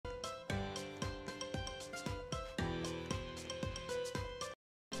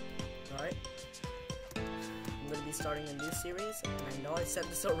Alright. I'm gonna be starting a new series, and I know I said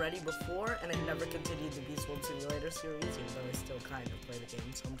this already before, and I never continued the Beast World Simulator series, even though I still kind of play the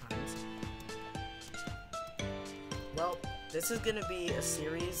game sometimes. Well, this is gonna be a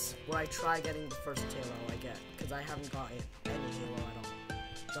series where I try getting the first Halo I get, because I haven't gotten any Halo at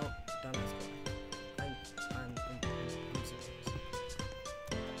all. Don't ask me. I'm serious.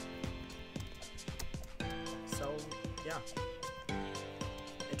 So, yeah.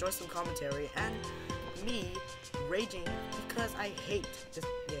 Enjoy some commentary and me raging because I hate this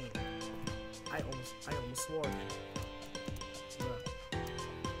game. I almost swore again.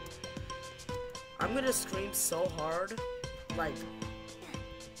 I'm gonna scream so hard, like,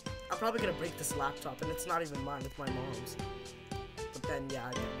 I'm probably gonna break this laptop, and it's not even mine, it's my mom's. But then,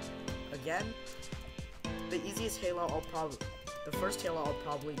 yeah, again, the easiest Halo the first Halo I'll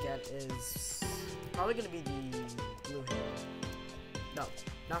probably get is probably gonna be the blue Halo. No,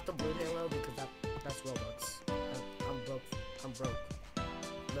 not the blue Halo, because that's Robux. I'm broke.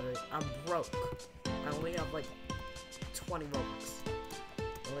 Literally, I'm broke. I only have like 20 Robux. I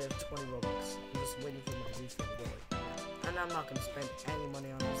only have 20 Robux. I'm just waiting for my refill, really. And I'm not gonna spend any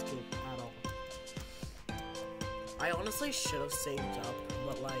money on this game at all. I honestly should have saved up,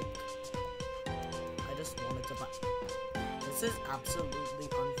 but like, I just wanted to buy. This is absolutely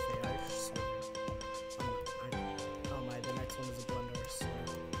unfair, I swear. Oh my, the next one is a blunder, I swear.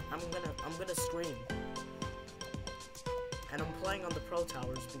 I'm gonna scream. And I'm playing on the Pro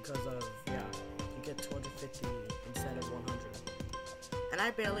Towers because of, yeah, you get 250 instead of 100. And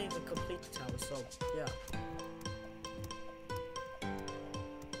I barely even complete the tower, so, yeah.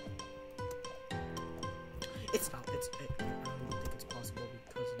 It's not, I don't think it's possible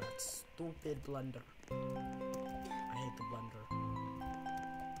because of that stupid blunder. I hate the blunder.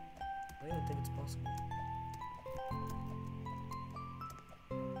 I don't even think it's possible.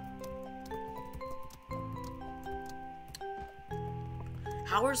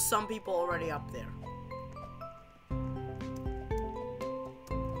 How are some people already up there?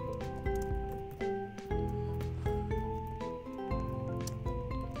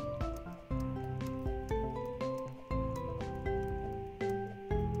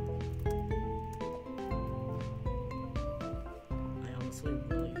 I honestly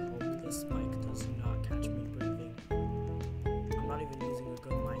really hope this mic does not catch me breathing. I'm not even using a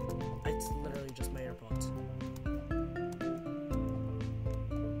good mic. It's literally just my AirPods.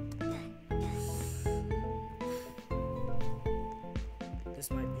 This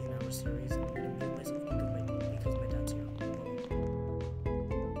might be an hour series. I'm gonna mute myself because my dad's here.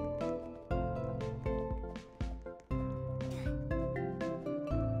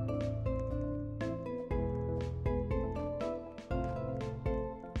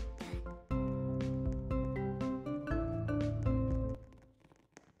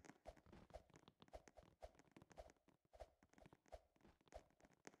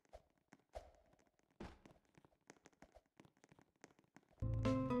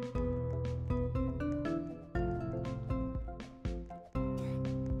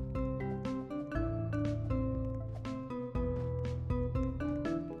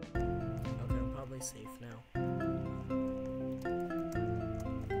 Safe now.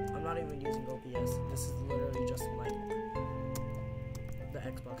 I'm not even using OBS. This is literally just like the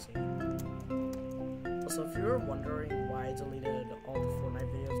Xbox thing. Also, if you were wondering why I deleted all the Fortnite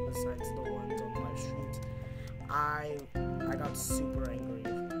videos besides the ones on live streams, I got super angry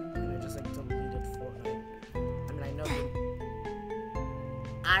and I just like deleted Fortnite. I mean, I know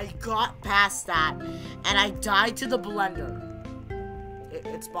I got past that and I died to the blender.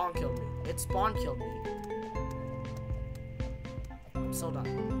 It spawn killed me. It spawn killed me. I'm so done. It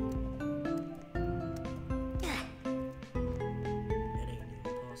ain't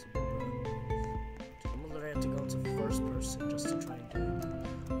even possible, bro. I'm gonna literally have to go into first person just to try and do it.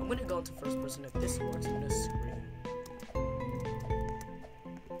 I'm gonna go into first person. If this works, I'm gonna scream.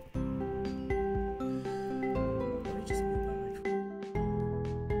 Let me just move my microphone.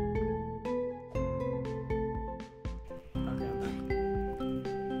 Okay, I'm back.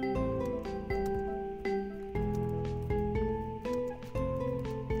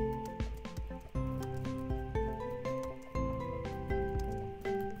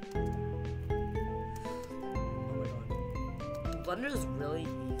 Blender is really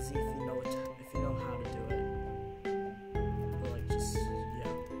easy if you know how to do it. But like, just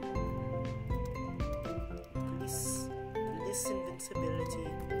yeah. Police invincibility.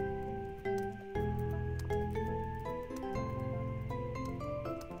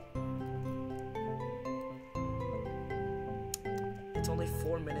 It's only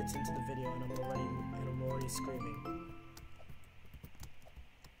 4 minutes into the video and I'm already screaming.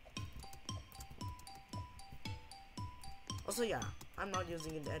 Also, yeah, I'm not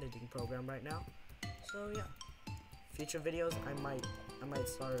using an editing program right now, so yeah. Future videos, I might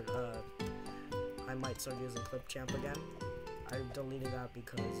start using Clipchamp again. I deleted that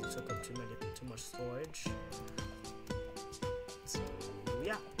because it took up too much storage. So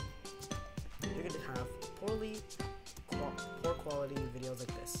yeah, you're gonna have poor quality videos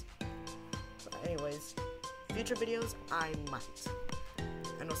like this. But anyways, future videos I might.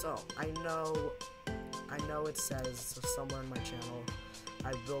 And also, I know it says somewhere on my channel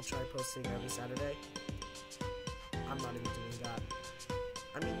I will try posting every Saturday. I'm not even doing that.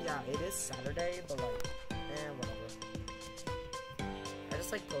 I mean, yeah, it is Saturday, but like, whatever. I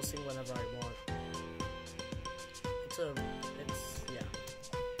just like posting whenever I want. Yeah.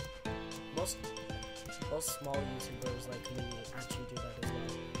 Most small YouTubers like me actually do that as well.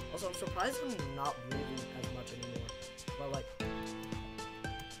 Also, I'm surprised I'm not breathing as much anymore. But like,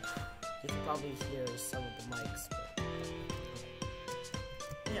 you can probably hear some of the mics, but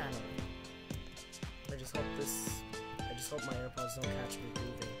yeah, I don't know. I just hope my AirPods don't catch me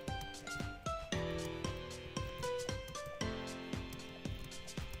breathing.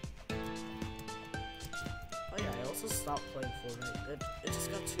 Oh yeah, I also stopped playing Fortnite. It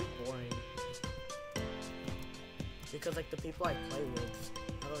just got too boring. Because like the people I play with,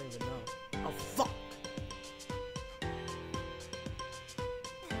 I don't even know. Oh fuck!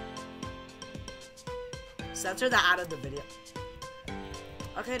 Censor that out of the video.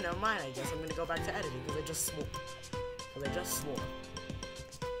 Okay, never mind. I guess I'm gonna go back to editing because I just swore.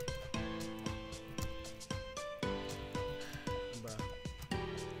 Bruh.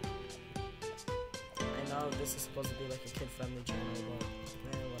 I know this is supposed to be like a kid-friendly channel, but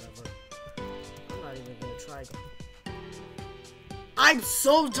whatever. I'm not even gonna try. I'm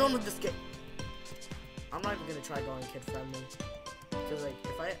so done with this game. I'm not even gonna try going kid-friendly because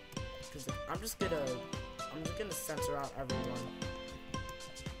like I'm just gonna censor out everyone.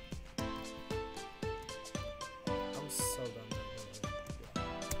 I'm so done with it.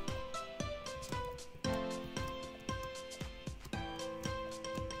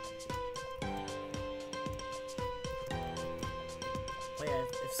 But yeah,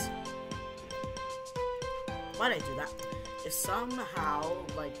 why'd I do that? If somehow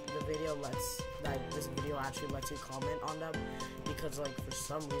like this video actually lets you comment on them, because like for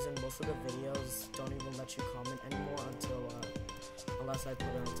some reason most of the videos don't even let you comment anymore unless I put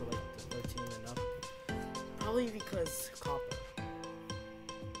it into like the 13 and up. Probably because COPPA.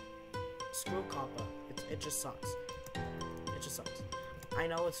 Screw COPPA. It just sucks. It just sucks. I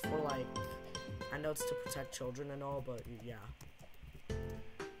know it's for like, I know it's to protect children and all, but yeah.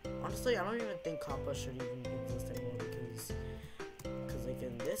 Honestly, I don't even think COPPA should even exist anymore because like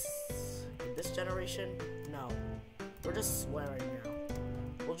in this generation, no. We're just swearing now.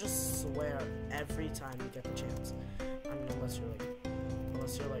 We'll just swear every time we get the chance. I mean, unless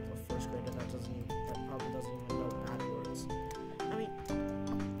you're like a first grader that probably doesn't even know bad words. I mean,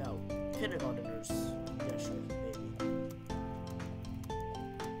 no, kindergarteners, yeah, sure, maybe.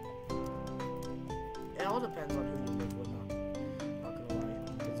 It all depends on who you live with, not gonna lie.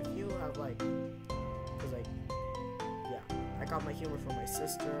 Because if you have yeah, I got my humor from my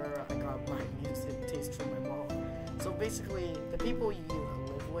sister, I got my music taste from my mom. So basically, the people you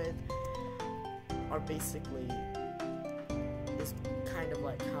live with are basically is kind of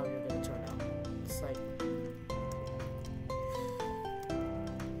like how you're gonna turn out. It's like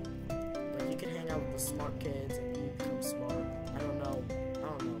you can hang out with the smart kids and you become smart. I don't know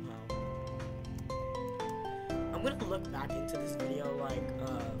how. I'm gonna look back into this video like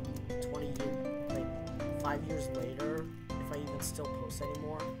 5 years later, if I even still post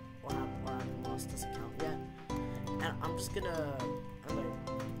anymore, or I haven't lost this account yet. And I'm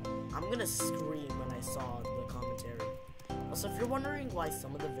gonna scream when I saw the commentary. Also, if you're wondering why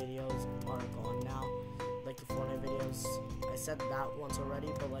some of the videos are gone now, like the Fortnite videos, I said that once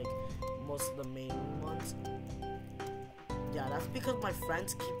already, but like most of the main ones, yeah, that's because my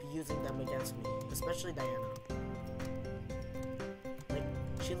friends keep using them against me, especially Diana. Like,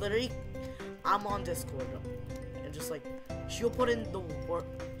 she literally, I'm on Discord, and just like, she'll put in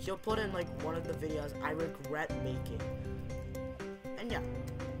like one of the videos I regret making. And yeah.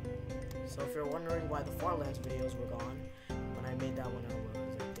 So if you're wondering why the Farlands videos were gone, when I made that when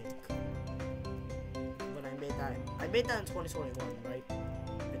I made that in 2021, right?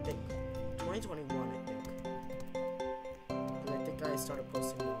 I think 2021, I think. But I think I started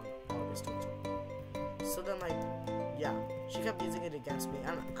posting on August 2020. So then like, yeah, she kept using it against me,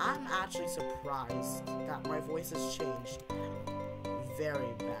 and I'm actually surprised that my voice has changed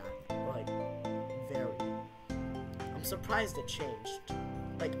very bad, like very. I'm surprised it changed.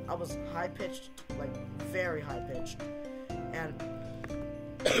 Like, I was high-pitched, like, very high-pitched, and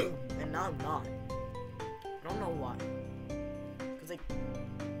and now I'm not. I don't know why. Cause like,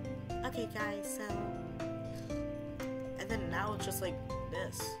 okay guys, so, and then now it's just like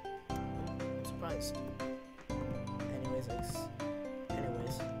this. I'm surprised. Anyways,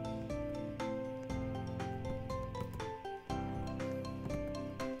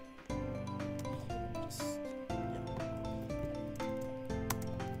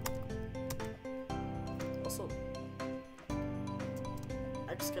 also,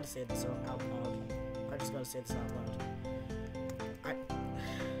 I just gotta say this out loud.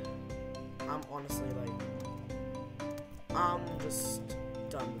 I'm honestly like, I'm just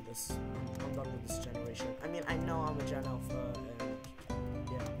done with this. I'm done with this generation. I mean, I know I'm a Gen Alpha, and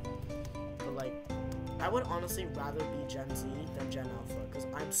yeah, but like, I would honestly rather be Gen Z than Gen Alpha, because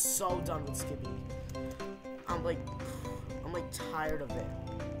I'm so done with Skippy. I'm like tired of it.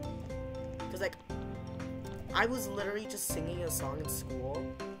 Because like, I was literally just singing a song in school,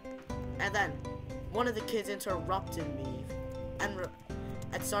 and then one of the kids interrupted me and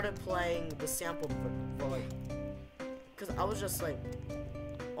started playing the sample for like, because I was just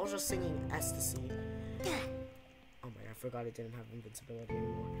singing Ecstasy. Oh my god, I forgot it didn't have invincibility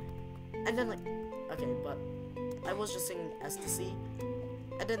anymore. And then like, okay, but I was just singing Ecstasy,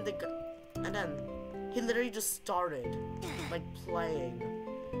 and then he literally just started like playing.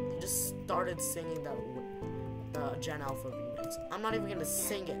 He just started singing the Gen Alpha remix. I'm not even gonna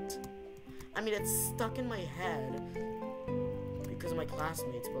sing it. I mean, it's stuck in my head because of my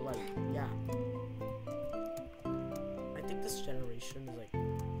classmates, but like, yeah. I think this generation is like,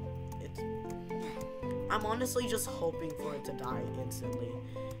 I'm honestly just hoping for it to die instantly,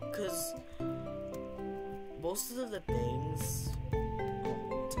 because most of the things,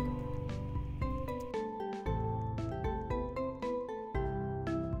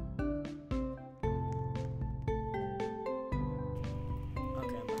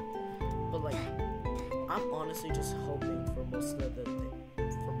 I'm honestly just hoping for most of the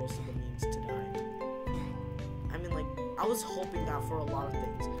memes to die. I mean, like, I was hoping that for a lot of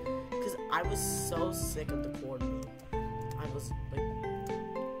things, because I was so sick of the corn meme. I was like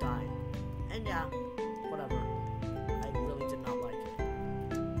dying, and yeah, whatever. I really did not like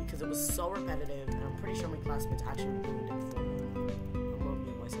it because it was so repetitive, and I'm pretty sure my classmates actually ruined it for me. I'm gonna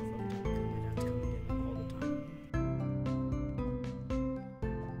mute myself every time because my dad's coming in all the time.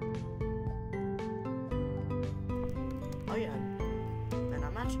 Oh yeah, and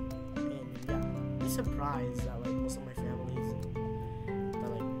I'm actually, and yeah, be surprised that like most of my families, that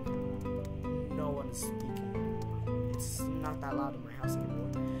like no one is speaking anymore. It's not that loud in my house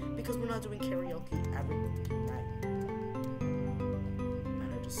anymore because we're not doing karaoke every night. And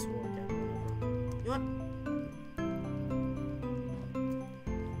I just swore again. Whatever. You know what?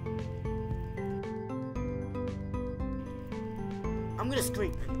 I'm gonna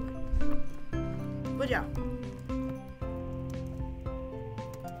scream anyway. But yeah.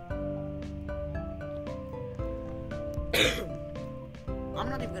 I'm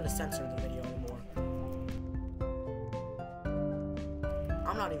not even gonna censor the video anymore.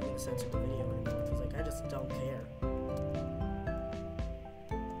 I'm not even gonna censor the video anymore because like I just don't care.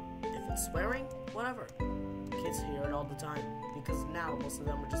 If it's swearing, whatever. Kids hear it all the time because now most of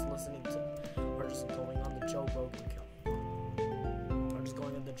them are just listening to, or just going on the Joe Rogan or just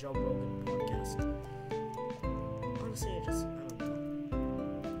going on the Joe Rogan podcast. Honestly, I don't know.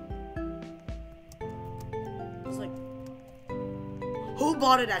 It's like, who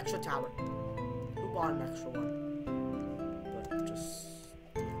bought an extra tower? Who bought an extra one? But just,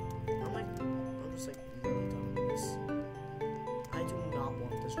 yeah. I'm just like really done with this. I do not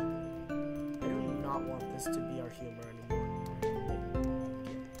want this. I do not want this to be our humor anymore. Like,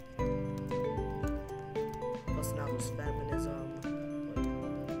 plus now there's feminism. Like,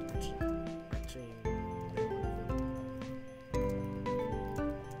 actually,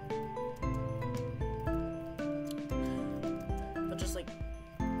 but just like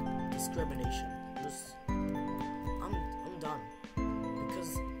discrimination. Just I'm done.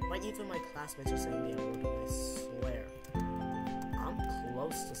 Because like even my classmates are saying the N-word, I swear. I'm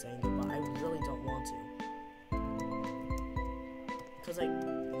close to saying it, but I really don't want to. Because like,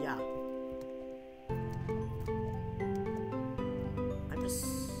 yeah. I'm just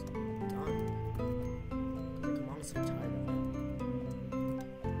done. Like, I'm honestly tired of it.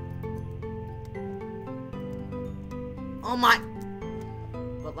 Oh my!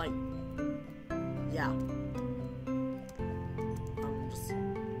 But like, yeah. I'm just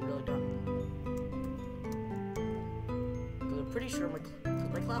really done. Because I'm pretty sure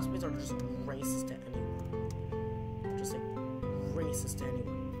my classmates are just racist to anyone. Just like, racist to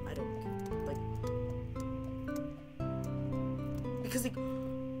anyone. I don't, like,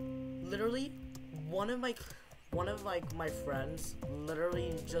 one of like my friends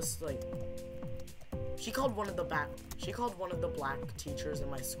literally just like she called one of the black teachers in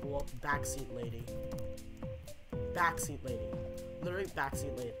my school backseat lady. Backseat lady. Literally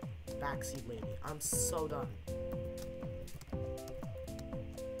backseat lady. Backseat lady. I'm so done.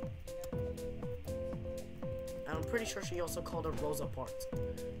 And I'm pretty sure she also called her Rosa Parks.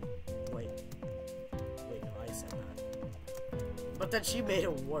 Wait, no, I said that. But then she made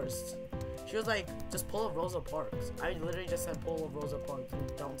it worse. She was like, just pull a Rosa Parks. I literally just said pull a Rosa Parks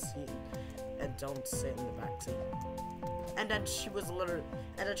and don't sit in the back seat. And then she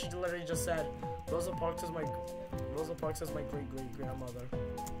literally just said, Rosa Parks is my great grandmother.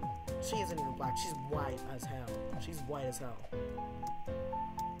 She isn't even black. She's white as hell. She's white as hell.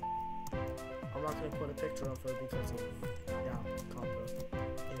 I'm not gonna put a picture of her because of combo.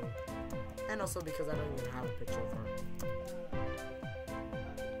 Ew. And also because I don't even have a picture of her.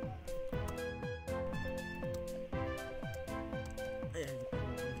 I'm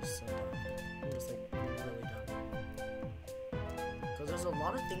just so done. I'm just like really done. Because there's a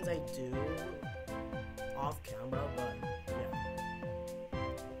lot of things I do off camera, but yeah.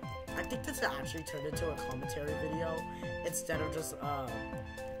 I think this actually turned into a commentary video instead of just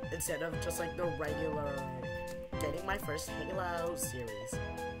like the regular getting my first Halo series.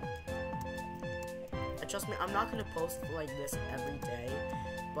 And trust me, I'm not gonna post like this every day,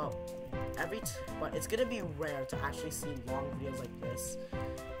 but it's gonna be rare to actually see long videos like this.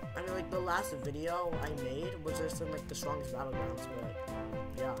 I mean, like the last video I made was just in like the strongest battlegrounds, but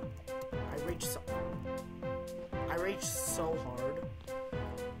yeah, I raged so hard.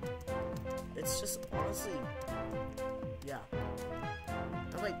 It's just honestly, yeah.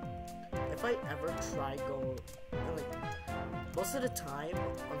 I'm like, if I ever try go, like, most of the time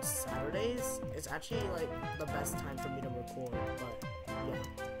on Saturdays, it's actually like the best time for me to record, but yeah.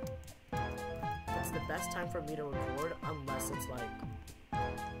 It's the best time for me to record unless it's like,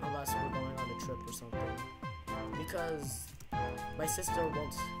 unless we're going on a trip or something. Because my sister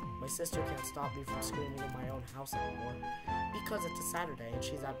can't stop me from screaming in my own house anymore because it's a Saturday and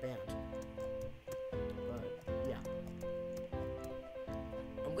she's at band. But yeah.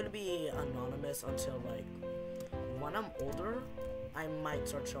 I'm gonna be anonymous until like when I'm older, I might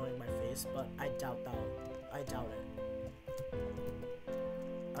start showing my face, but I doubt it.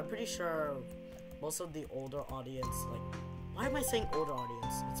 I'm pretty sure most of the older audience, like, why am I saying older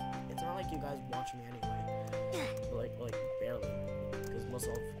audience? It's not like you guys watch me anyway. Like barely, because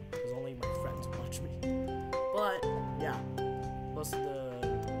only my friends watch me. But yeah, most of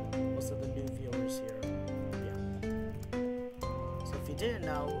the new viewers here, yeah. So if you didn't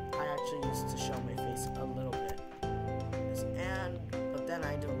know, I actually used to show my face a little bit, but then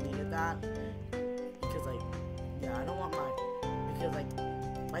I deleted that because like, yeah, I don't want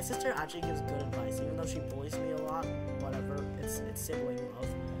my sister actually gives good advice, even though she bullies me a lot. Whatever, it's sibling love.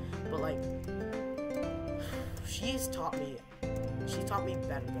 But like, she taught me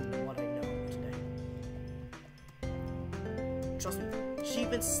better than what I know today. Trust me, she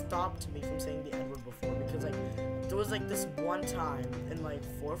even stopped me from saying the N-word before, because like, there was like this one time in like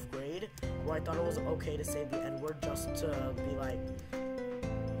 4th grade where I thought it was okay to say the N-word just to be like,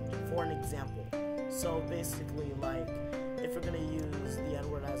 for an example. So basically, like, if we're gonna use the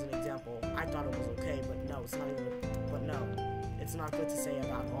N-word as an example, I thought it was okay, but no, it's not even. But no, it's not good to say it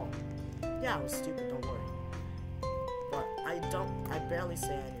at all. Yeah, it was stupid. Don't worry. But I barely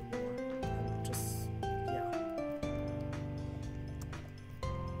say it anymore. I'm just, yeah.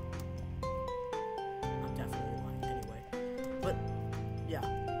 I'm definitely lying anyway. But yeah,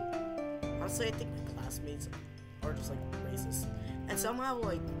 honestly, I think my classmates are just like racist, and somehow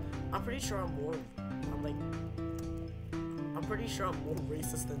like I'm pretty sure I'm more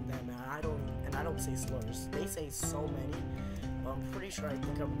racist than them, and I don't say slurs. They say so many, but I'm pretty sure I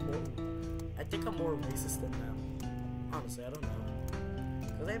think I'm more racist than them. Honestly, I don't know,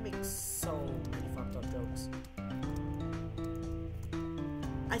 because they make so many fucked up jokes.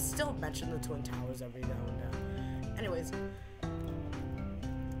 I still mention the Twin Towers every now and then. Anyways,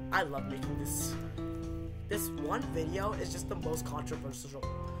 I love making this. This one video is just the most controversial.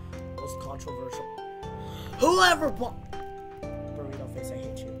 Whoever bought Burrito Face, I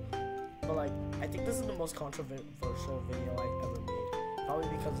hate you. But like, I think this is the most controversial video I've ever made. Probably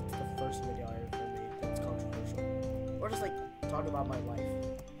because it's the first video I ever made that's controversial. Or just like talk about my life.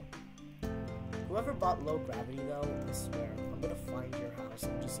 Whoever bought Low Gravity though, I swear, I'm gonna find your house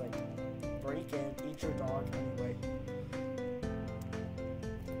and just like break in, eat your dog anyway.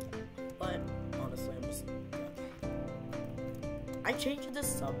 But honestly, I'm just, yeah. I changed this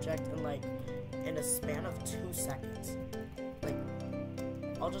subject in a span of 2 seconds. Like,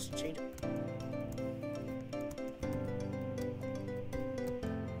 I'll just change it.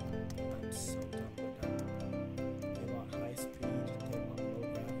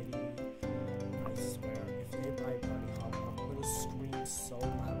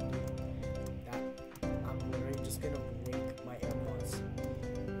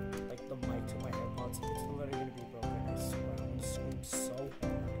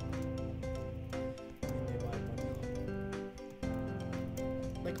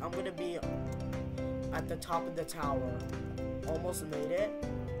 I'm gonna be at the top of the tower. Almost made it,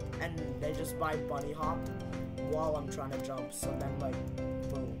 and they just buy bunny hop while I'm trying to jump. So then like,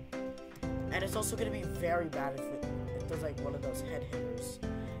 boom. And it's also gonna be very bad if it does like one of those head hitters.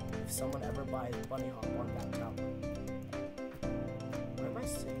 If someone ever buys bunny hop on that tower. Why am I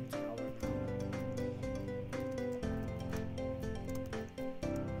saying tower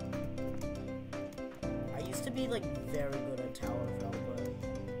now? I used to be like very good at Tower of Hell, but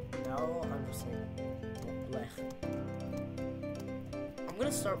now I'm just like bleh. I'm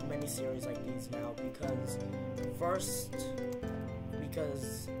gonna start many series like these now because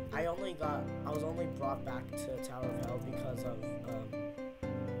I was only brought back to Tower of Hell because of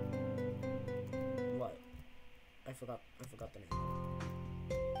what? I forgot the name.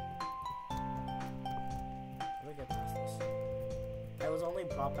 Let me get past this. I was only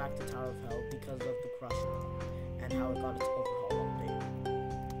brought back to Tower of Hell because of the Crusher and how it got its overhaul update.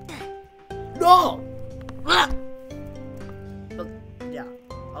 No! But yeah,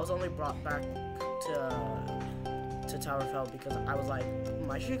 I was only brought back to Tower of Hell because I was like,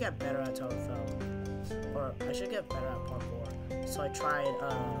 I should get better at Tower of Hell, or I should get better at parkour. So I tried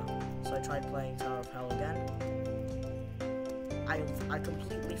playing Tower of Hell again. I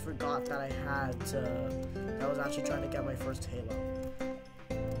completely forgot that I was actually trying to get my first Halo.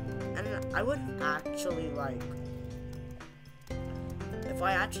 And I would actually like, if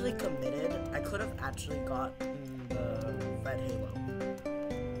I actually committed, I could have actually gotten the red Halo.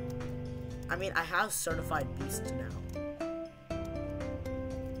 I mean, I have Certified Beast now.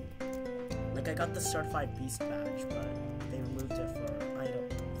 Like, I got the Certified Beast badge, but they removed it for I don't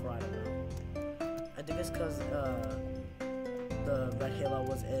know. I think it's because the red Halo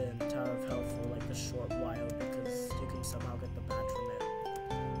was in Tower of Hell for like a short while because you can somehow get the badge from it.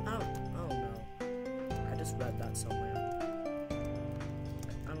 I don't know. I just read that somewhere.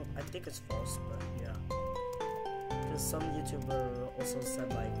 I think it's false, but yeah. Because some YouTuber also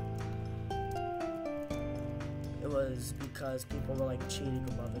said like it was because people were like cheating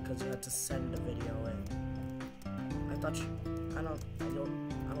above it because you had to send a video in. I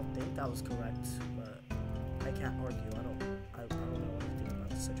don't think that was correct, but I can't argue. I don't know anything about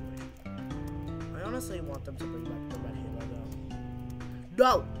the situation. I honestly want them to bring back the red Halo though.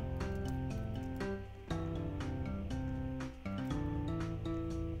 No!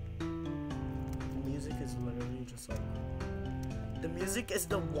 The music is literally just like, the music is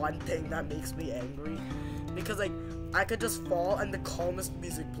the one thing that makes me angry. Because like, I could just fall and the calmest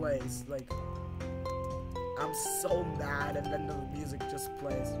music plays. Like, I'm so mad and then the music just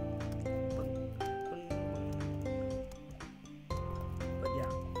plays. But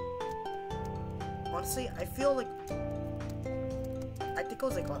yeah. Honestly, I feel like, I think it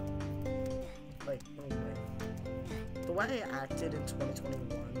was like, oh my, the way I acted in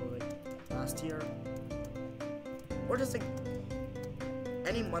 2021 or like last year, or just like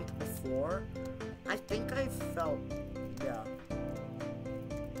any month before, I think I felt, yeah,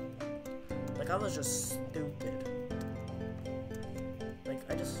 like I was just stupid. Like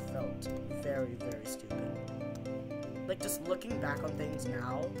I just felt very, very stupid. Like just looking back on things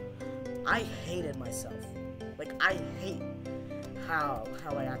now, I hated myself. Like I hate how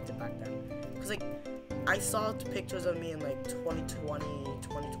I acted back then. Cause like I saw pictures of me in like 2020,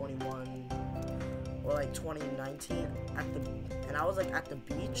 2021, or like 2019 and I was like at the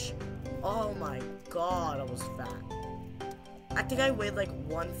beach. Oh my god, I was fat. I think I weighed like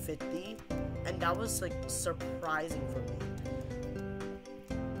 150, and that was like surprising for me.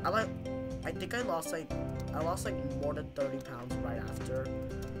 I think I lost like more than 30 pounds right after,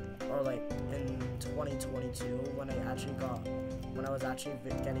 or like in 2022 when I was actually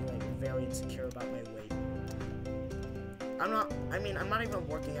getting like very insecure about my weight. I'm not even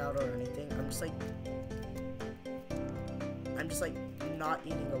working out or anything. I'm just like not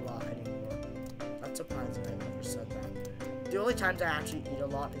eating a lot anymore. That's surprising. I never said that. The only times I actually eat a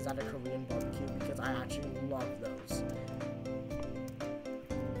lot is at a Korean barbecue because I actually love those.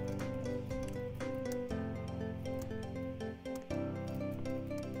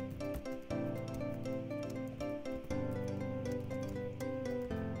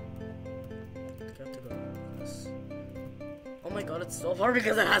 I have to go to this. Oh my god, it's so hard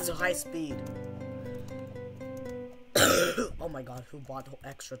because it has a high speed. Oh my god, who bought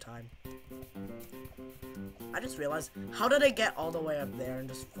extra time? I just realized, how did I get all the way up there and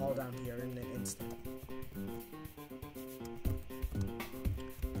just fall down here in an instant?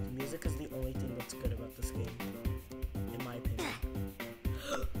 The music is the only thing that's good about this game, in my opinion.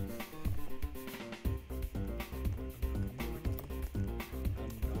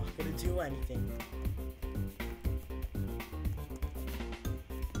 I'm not gonna do anything.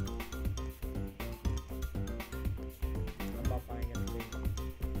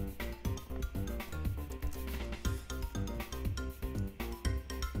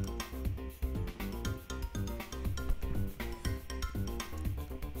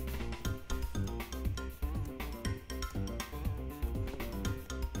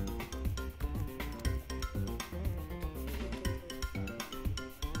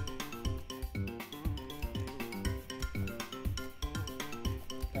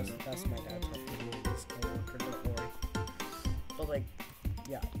 That's my dad talking to his coworker, don't worry. But like,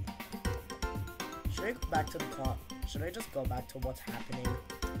 yeah. Should I go back to the clock? Should I just go back to what's happening?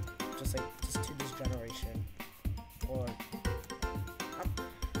 Just to this generation? Or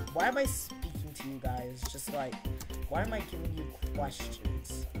why am I speaking to you guys? Just like, why am I giving you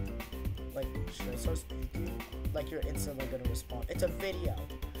questions? Like, should I start speaking? Like, you're instantly gonna respond. It's a video.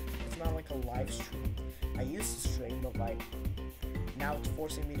 It's not like a live stream. I used to stream, but like, now it's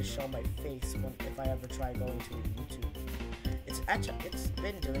forcing me to show my face if I ever try going to YouTube. It's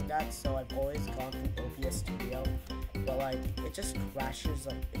been doing that, so I've always gone through OBS Studio, but like, it just crashes,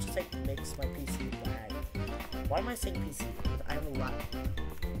 like, it just like makes my PC lag. Why am I saying PC? I have a laptop.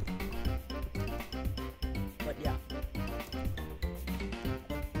 But yeah.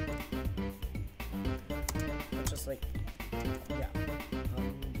 It's just like, yeah.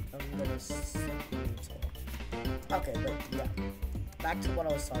 I'm gonna okay, but yeah. Back to what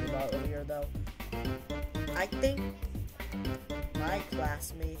I was talking about earlier, though. I think my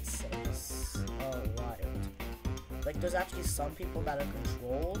classmates are just wild. Like, there's actually some people that are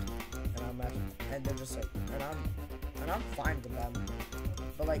controlled, and they're just like, and I'm fine with them.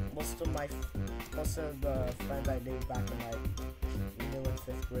 But like, most of the friends I knew back in like, in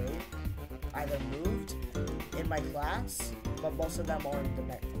 5th grade, either moved in my class, but most of them are in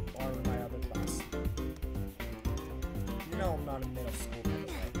my other class. You know, I'm not in middle school, by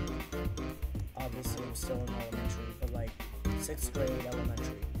the way. Obviously, I'm still in elementary, but like 6th grade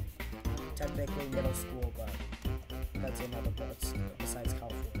elementary. Technically middle school, but that's in other parts besides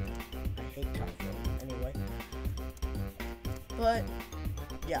California. I hate California anyway. But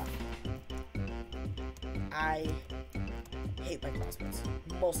yeah, I hate my classmates.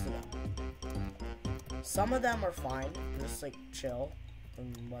 Most of them. Some of them are fine, just like chill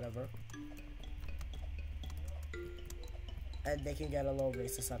and whatever. And they can get a little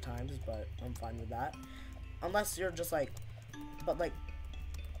racist at times, but I'm fine with that. Unless you're just like, but like,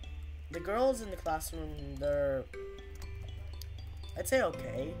 the girls in the classroom, they're, I'd say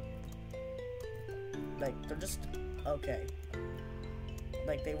okay. Like, they're just okay.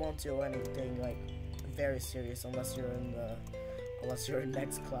 Like, they won't do anything like very serious unless you're in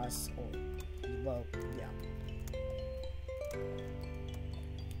next class, or, well, yeah.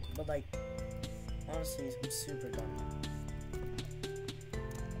 But like, honestly, I'm super done.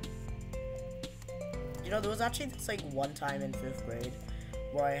 You know, there was actually this like one time in 5th grade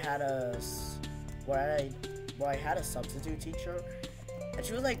where I had a substitute teacher, and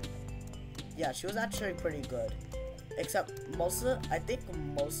she was like, yeah, she was actually pretty good. Except most of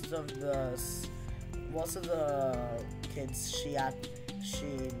the kids she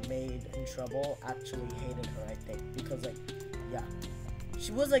made in trouble actually hated her, I think, because like, yeah,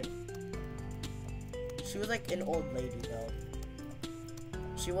 she was like an old lady though.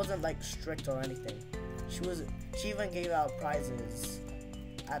 She wasn't like strict or anything. She even gave out prizes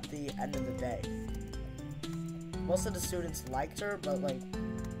at the end of the day. Most of the students liked her, but like,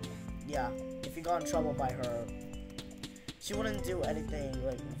 yeah, if you got in trouble by her, she wouldn't do anything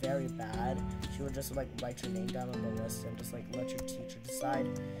like very bad. She would just like write your name down on the list and just like let your teacher decide.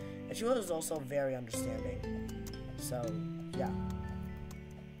 And she was also very understanding. So yeah,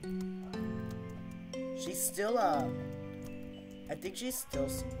 she's still I think she's still.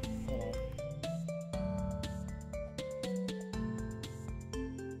 Hold on.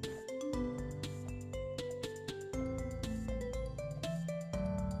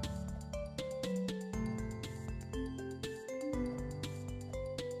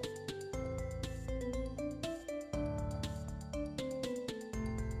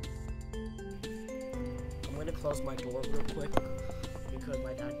 I'm gonna close my door real quick because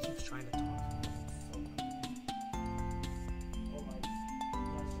my dad keeps trying to talk. Oh my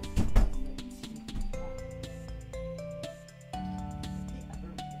gosh.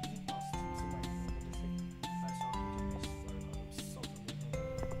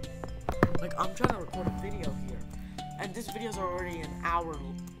 Like, I'm trying to record a video here, and this video's already an hour,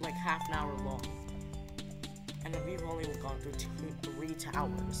 like half an hour long, and we've only gone through 3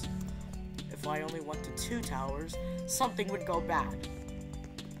 towers. If I only went to 2 towers, something would go bad.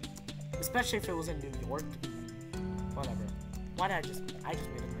 Especially if it was in New York. Whatever. Why did I just made a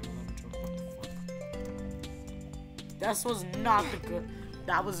 9/11 joke. What the fuck?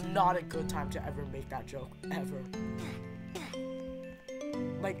 That was not a good time to ever make that joke. Ever.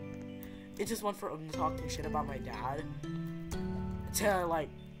 Like, it just went from talking shit about my dad to like,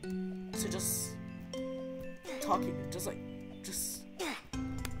 to just talking, just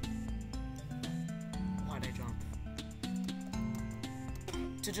why'd I jump?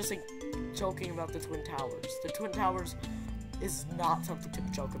 To just like joking about the Twin Towers. The Twin Towers is not something to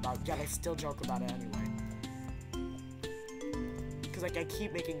joke about, yet I still joke about it anyway. Because, like, I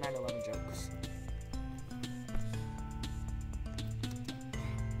keep making 9/11 jokes.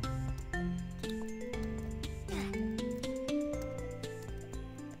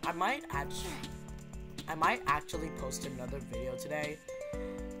 I might actually post another video today.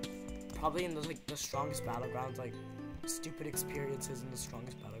 Probably in the strongest battlegrounds, like stupid experiences in the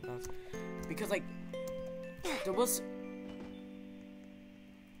strongest battlegrounds. Because like there was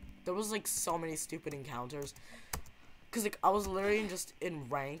like so many stupid encounters. Cause like I was literally just in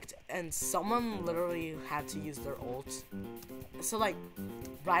ranked and someone literally had to use their ult. So like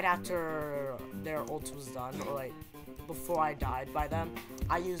right after their ult was done, or like before I died by them,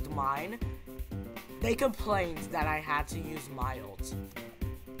 I used mine. They complained that I had to use my ult.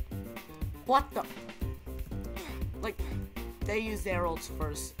 What the? Like, they use their ults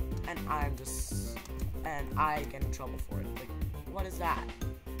first, and I get in trouble for it. Like, what is that?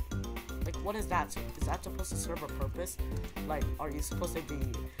 Like, what is that? Is that supposed to serve a purpose? Like, are you supposed to be,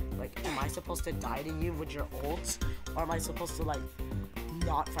 like, am I supposed to die to you with your ults? Or am I supposed to, like,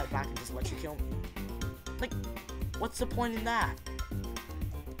 not fight back and just let you kill me? Like, what's the point in that?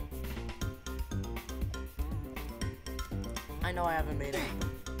 I know I haven't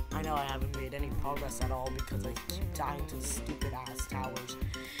made any progress at all because I keep dying to the stupid ass towers.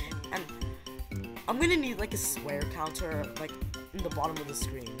 And I'm gonna need like a swear counter like in the bottom of the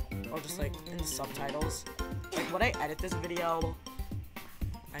screen, or just like in the subtitles. Like when I edit this video,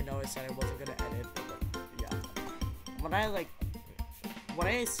 I know I said I wasn't gonna edit, but like, yeah. When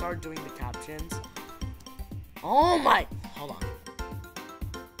I start doing the captions, oh my, hold on.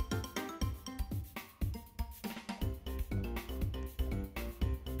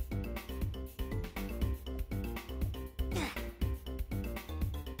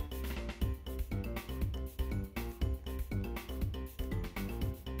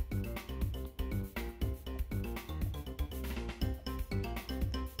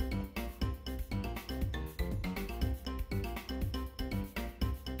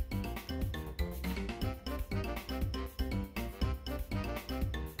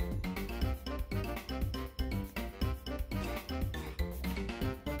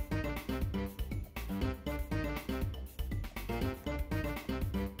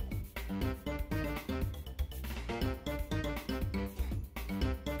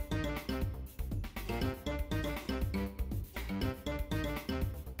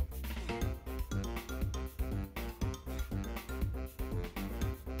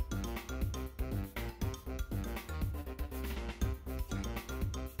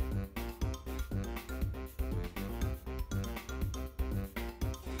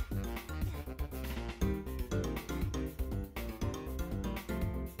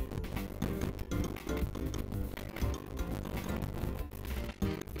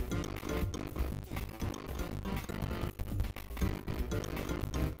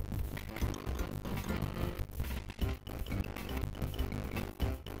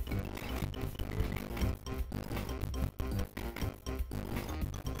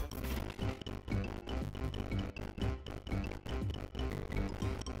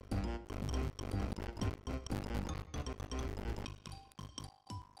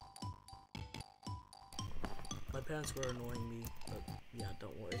 My parents were annoying me, but yeah,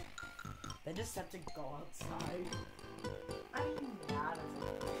 don't worry. They just had to go outside. I'm mad as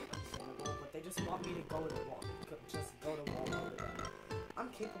understandable, but they just want me to go to Walmart with them. I'm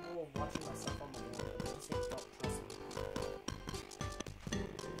capable of watching myself on my own, but they just don't trust me.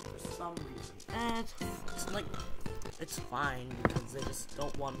 For some reason. And it's like, it's fine, because they just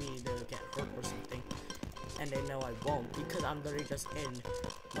don't want me to get hurt or something. And they know I won't, because I'm literally just in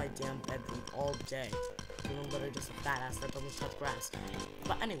my damn bedroom all day. I'm literally just a fat ass that doesn't touch grass.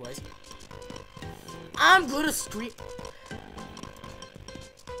 But anyways, I'm gonna stream.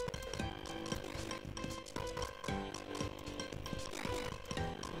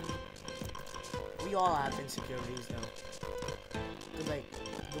 We all have insecurities though. Cause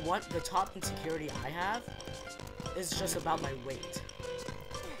like the top insecurity I have is just about my weight.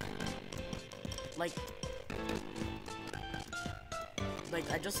 Like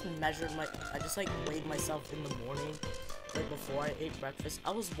I just weighed myself in the morning, like before I ate breakfast.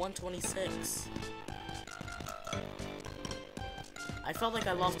 I was 126. I felt like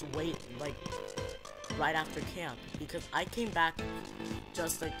I lost weight like right after camp because I came back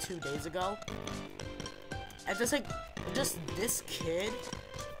just like 2 days ago, and just this kid,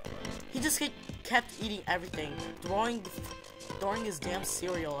 he just kept eating everything, throwing his damn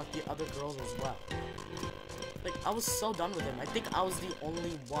cereal at the other girls as well. Like, I was so done with him. I think I was the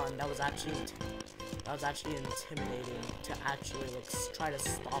only one that was actually that was actually intimidating to actually like try to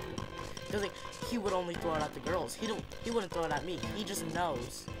stop him. Because like he would only throw it at the girls. He wouldn't throw it at me. He just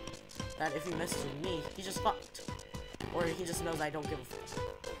knows that if he messes with me, he just fucked. Or he just knows I don't give a fuck.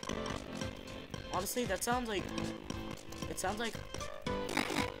 Honestly, that sounds like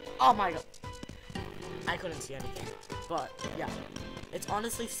oh my god. I couldn't see anything. But yeah. It's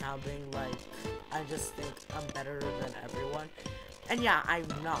honestly sounding like I just think I'm better than everyone. And yeah, I'm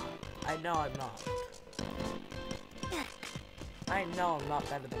not. I know I'm not. I know I'm not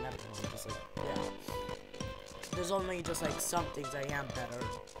better than everyone. Just like, yeah. There's only just like some things I am better,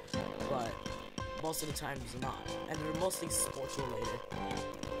 but most of the time it's not. And they're mostly sports related.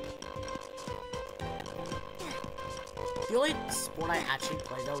 The only sport I actually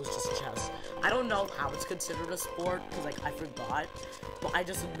play though is just chess. I don't know how it's considered a sport, because like I forgot, but I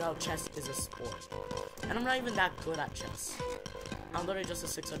just know chess is a sport. And I'm not even that good at chess. I'm literally just a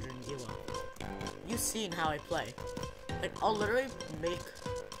 600 elo. You've seen how I play. Like I'll literally make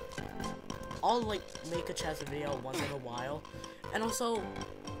a chess video once in a while. And also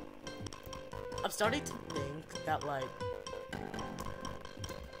I'm starting to think that like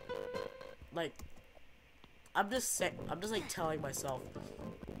I'm just like telling myself,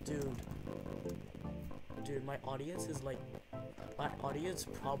 dude, my audience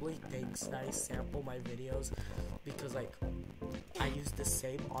probably thinks that I sample my videos because like I use the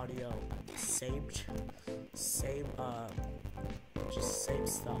same audio, same stuff.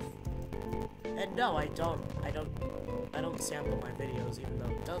 And no, I don't sample my videos, even though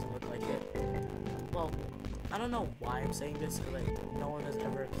it does look like it. Well, I don't know why I'm saying this, because like no one has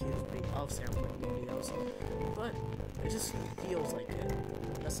ever accused me of sampling videos, but it just feels like it.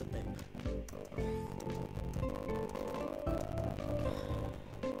 That's the thing.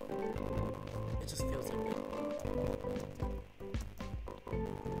 It just feels like it.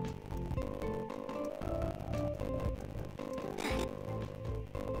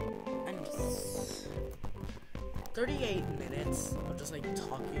 And 38 minutes of just like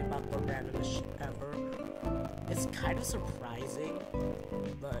talking about the randomest shit ever. It's kind of surprising,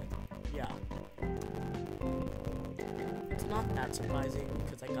 but yeah. It's not that surprising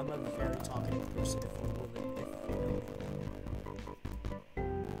because like I'm a very talkative person if you know me.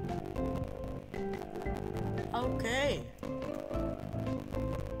 Okay.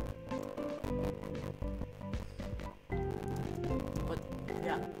 But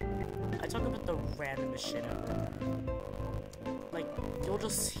yeah, I talk about the randomest shit ever. Like, you'll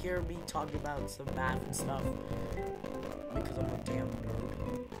just hear me talking about some math and stuff because I'm a damn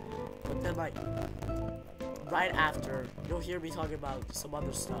nerd. But then like right after, you'll hear me talking about some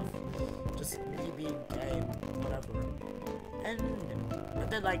other stuff, just me being gay, whatever. And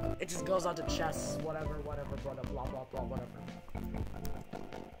then like it just goes on to chess, whatever, blah blah blah, whatever.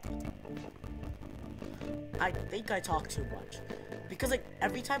 I think I talk too much because like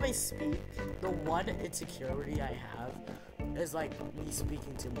every time I speak, the one insecurity I have is like me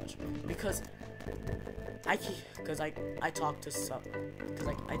speaking too much because I talk to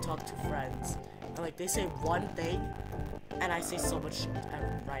friends and like they say one thing and I say so much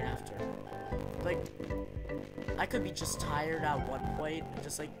right after. Like I could be just tired at one point and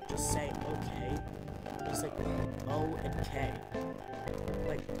just say okay, just like O and K,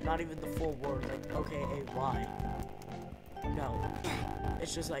 like not even the full word, like okay AY. No,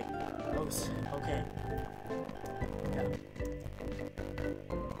 it's just like oh okay. Yeah.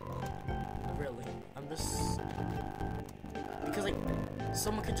 Really, I'm just because like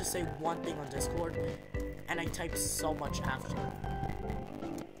someone could just say one thing on Discord and I type so much after.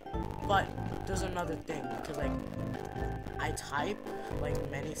 But there's another thing because like I type like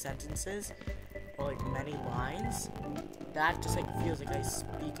many sentences or like many lines that just like feels like I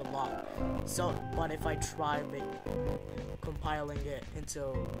speak a lot. So but if I try compiling it into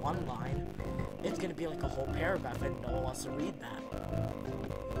one line, it's gonna be like a whole paragraph and no one wants to read that.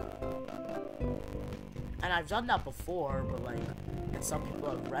 And I've done that before, but like, and some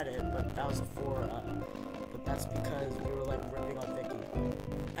people have read it, but that was for, but that's because we were like ripping on Vicky.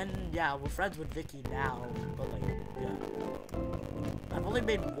 And yeah, we're friends with Vicky now, but like, yeah. I've only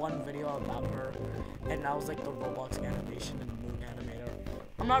made one video about her, and that was like the Roblox animation and Moon Animator.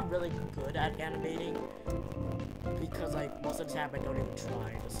 I'm not really good at animating, because like, most of the time I don't even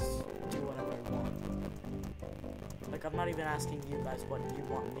try, just do whatever I want. Like, I'm not even asking you guys what you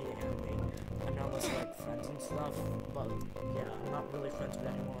want me to animate. I know unless you're like friends and stuff, but yeah, I'm not really friends with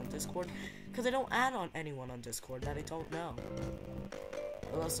anyone on Discord, because I don't add on anyone on Discord that I don't know.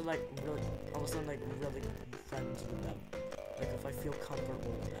 Unless I'm like really friends with them. Like if I feel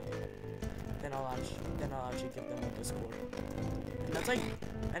comfortable with them, then then I'll actually give them a Discord. And that's like,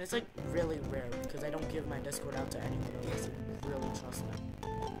 and it's like really rare because I don't give my Discord out to anyone unless I really trust them.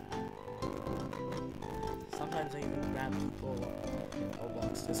 Sometimes I even grab people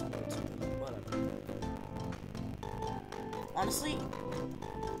Roblox Discords, whatever. Honestly,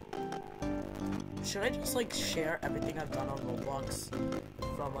 should I just like share everything I've done on Roblox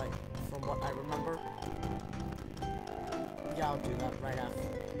from what I remember? Yeah, I'll do that right after.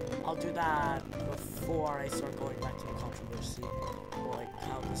 I'll do that before I start going back to the controversy, or like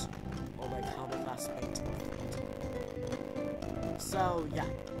how the classmates. So yeah,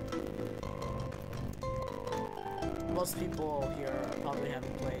 most people here probably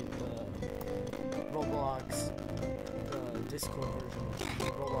haven't played the Roblox, the Discord version, the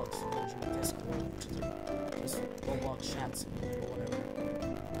Roblox version of Discord, which is just Roblox chat simulator or whatever.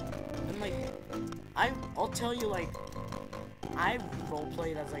 And like, I'll tell you, like, I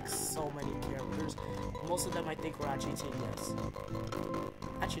roleplayed as like so many characters. Most of them I think were actually TDS.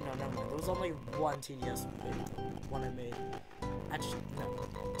 Actually no, never mind. There was only one TDS one I made. Actually no,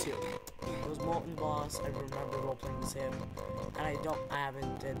 two. It was Molten Boss. I remember roleplaying as him, and I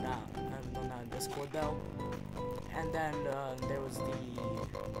haven't done that in Discord though. And then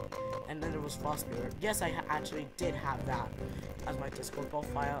there was Frostbeard. Yes, I actually did have that as my Discord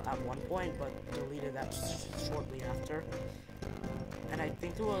profile at one point, but deleted that shortly after. And I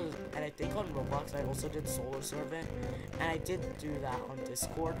think on Roblox I also did Solar Servant, and I did do that on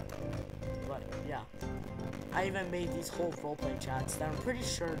Discord. But yeah, I even made these whole roleplay chats that I'm pretty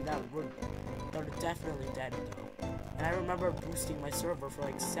sure that are definitely dead though. And I remember boosting my server for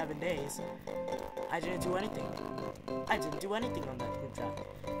like 7 days. I didn't do anything. I didn't do anything on that group chat.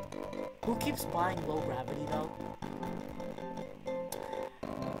 Who keeps buying low gravity though?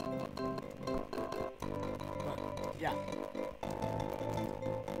 But yeah.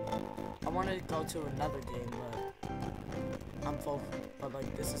 I wanted to go to another game, but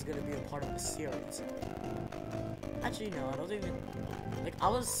like this is gonna be a part of the series. Actually, no, I don't even like.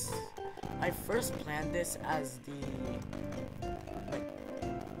 I first planned this as the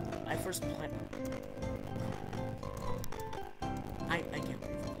I first planned. I can't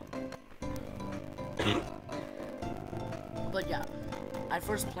believe that. But yeah, I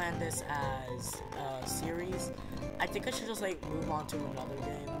first planned this as a series. I think I should just like move on to another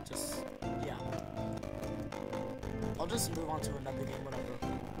game. Just yeah, I'll just move on to another game, whatever.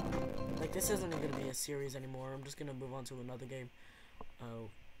 Like this isn't gonna be a series anymore. I'm just gonna move on to another game. Yeah.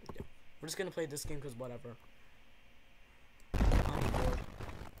 We're just gonna play this game because whatever. I'm bored.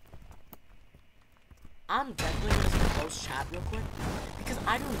 I'm definitely gonna close chat real quick because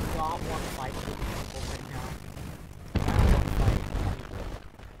I do not want to fight with people right now. I don't want to fight people.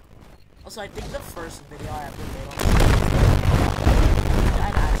 Also, I think the first video I ever made on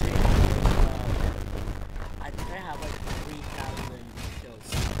I think I have like 3,000 kills.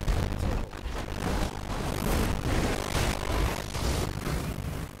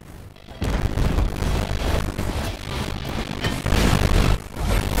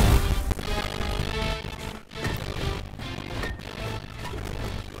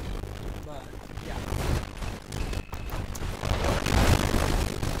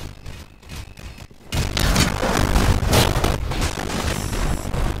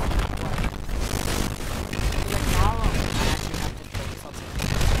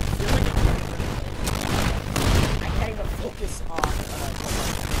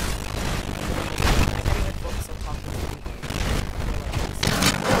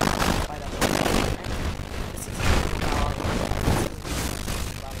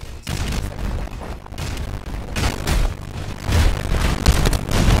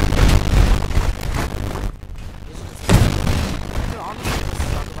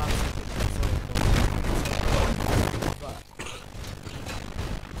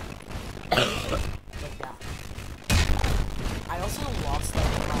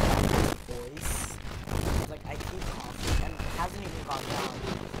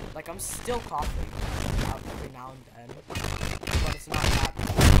 Like, I'm still coughing every now and then, but it's not that bad.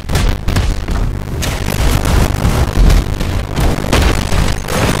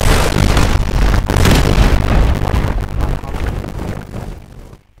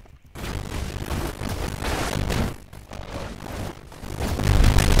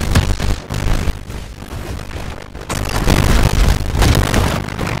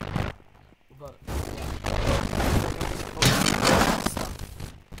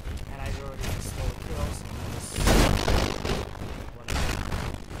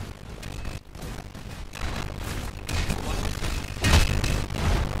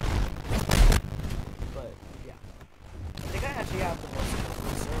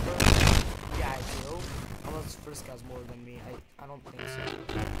 this first guy's more than me. I don't think so.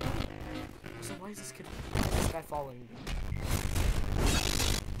 So why is this guy following me?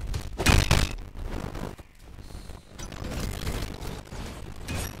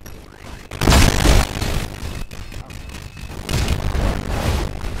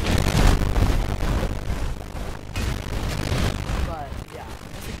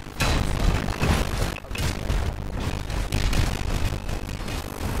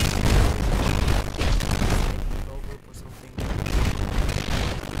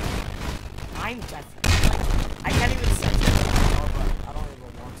 I'm definitely. I can't even say it, but I don't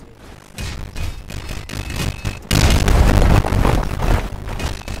even want to.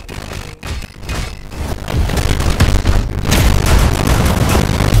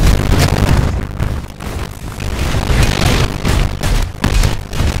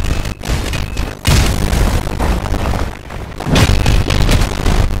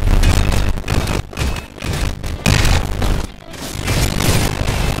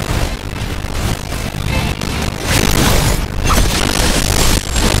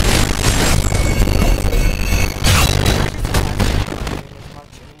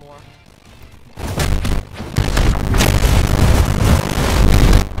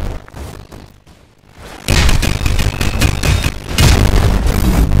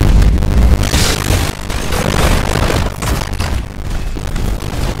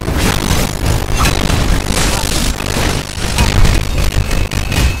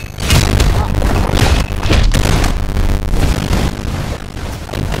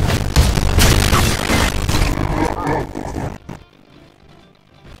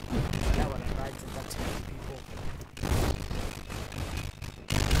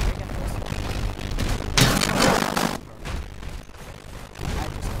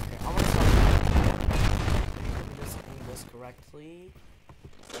 Correctly.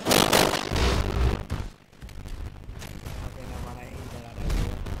 Okay, never mind, I hate that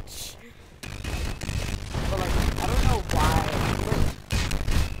idea. But like, I don't know why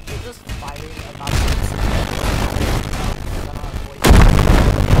they're just fighting about this.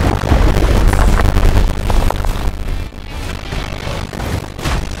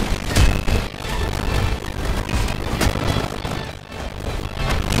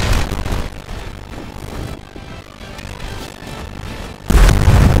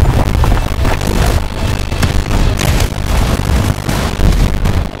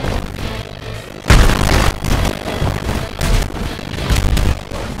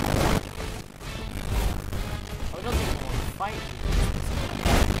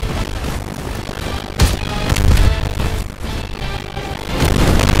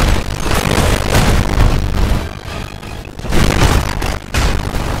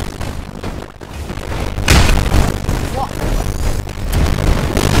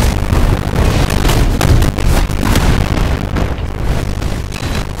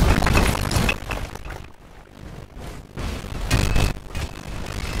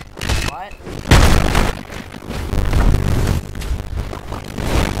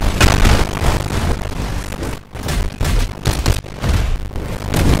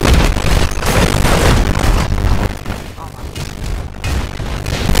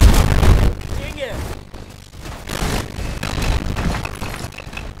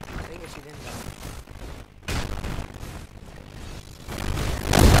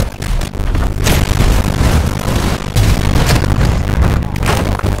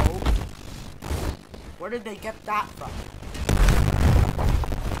 Where did they get that from?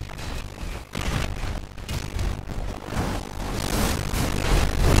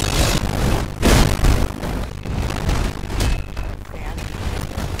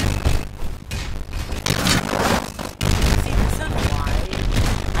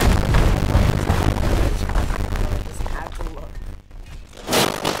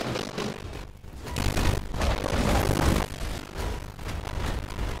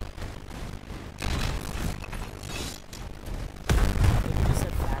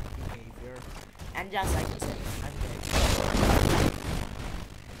 And just like this, I'm dead.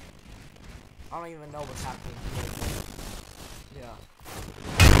 I don't even know what's happening here. Yeah.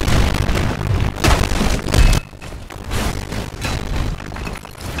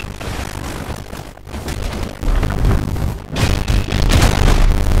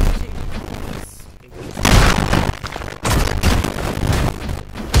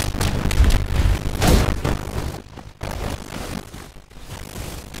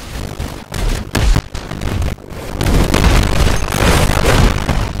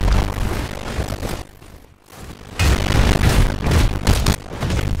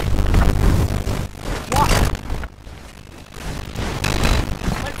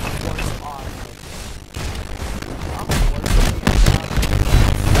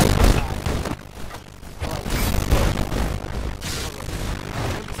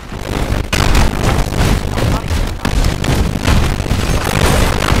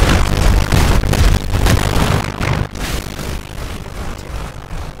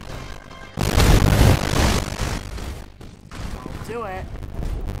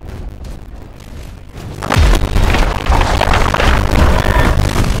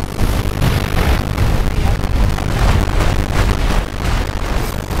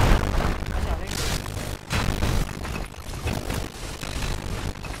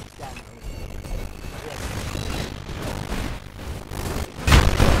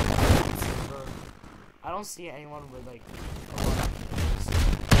 don't see anyone with like.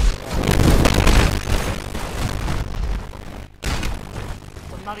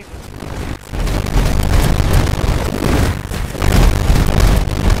 I'm not even.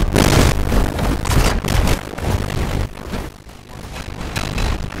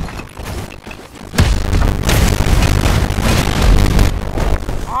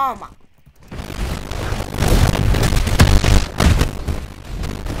 Oh my.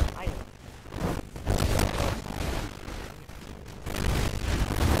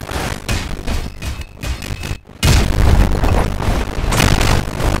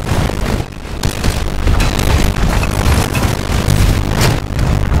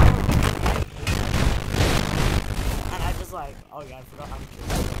 Like, oh yeah, I forgot how to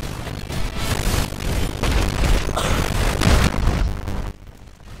kill.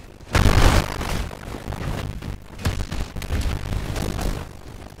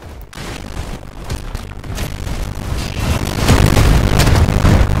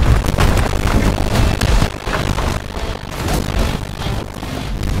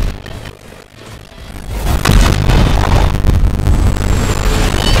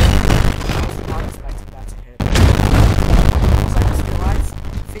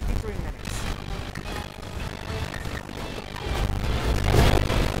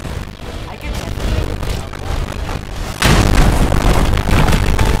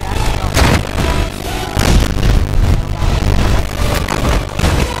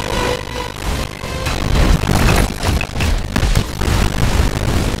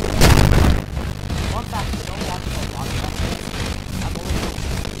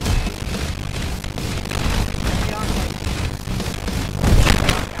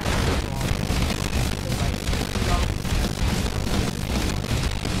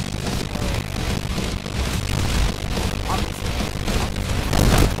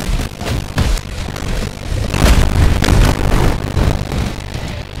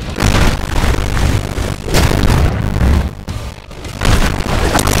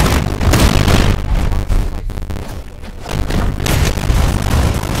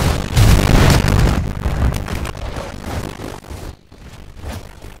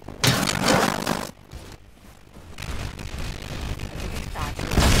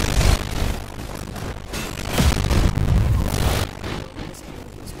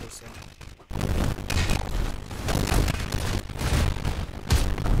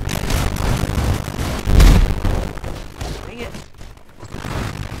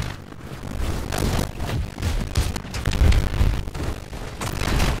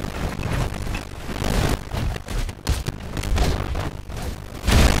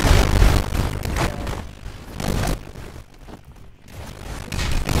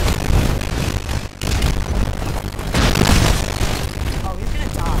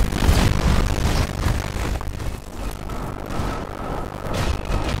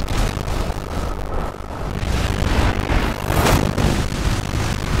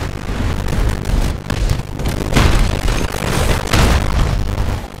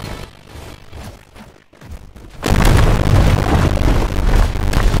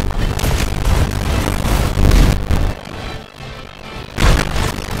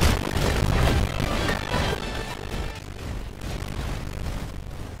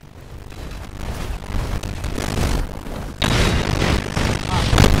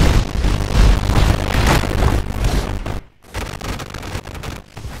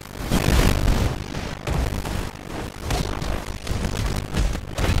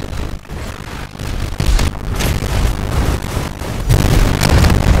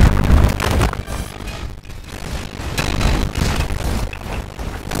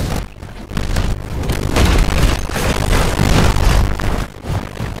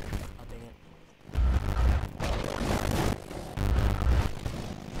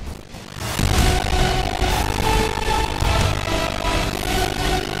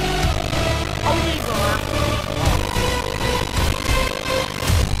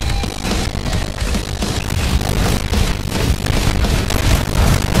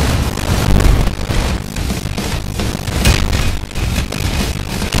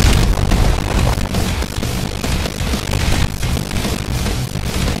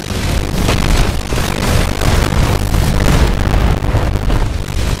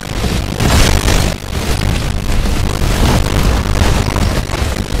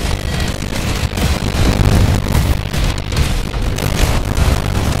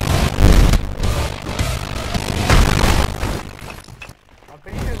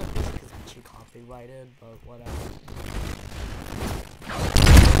 but whatever.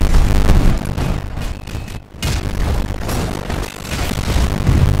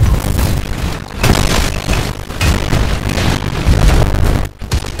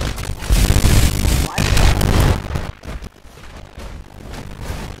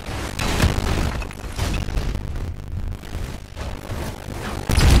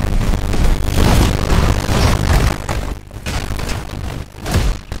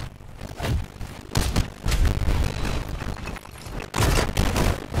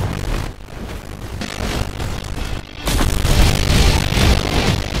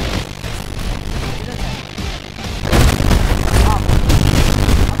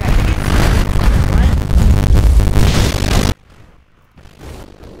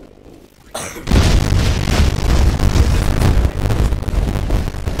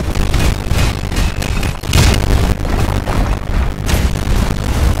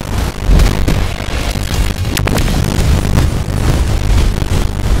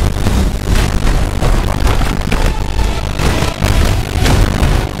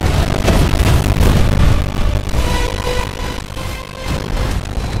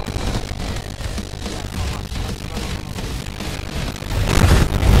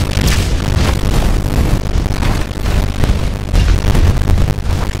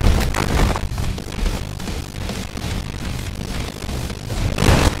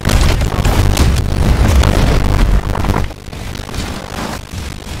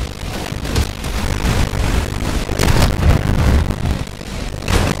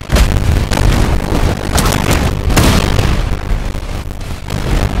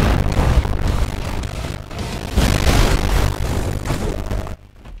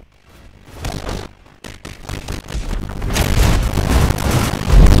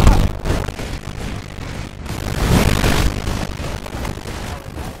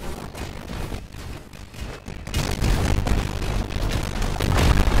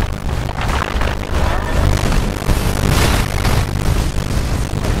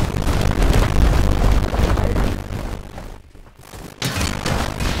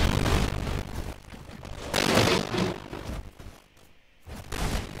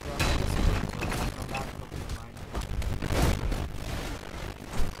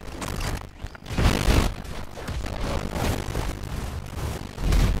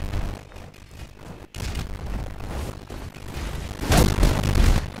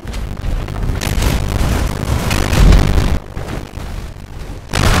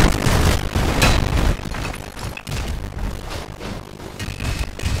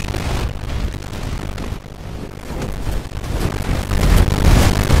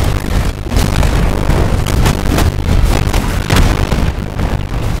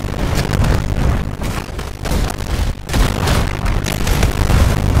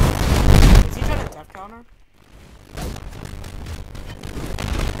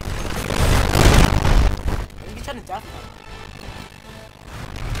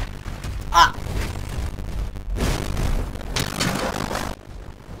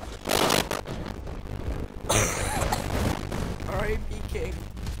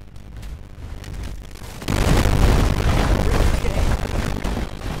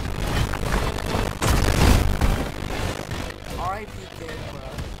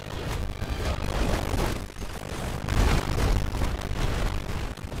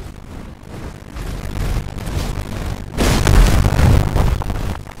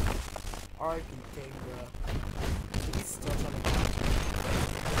 Architect, bro. He's still trying to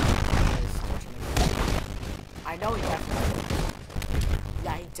I know he definitely is.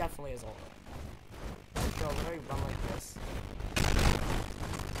 Yeah, he definitely is older. Bro, when do we run like this?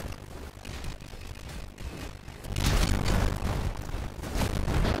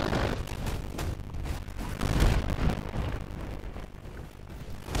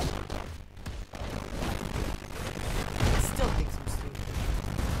 Still thinks I'm stupid.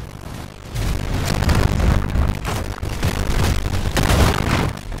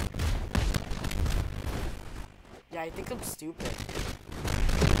 Yeah, I think I'm stupid.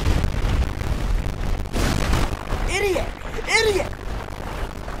 Idiot! Idiot!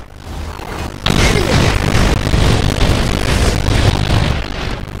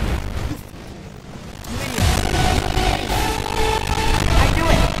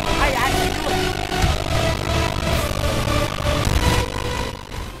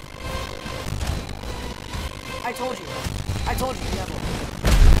 I told you never.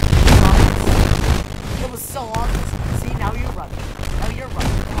 It was so obvious. See, now you're running. Now you're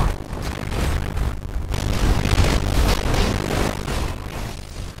running. Come on.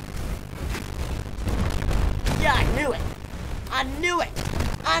 Yeah, I knew it. I knew it.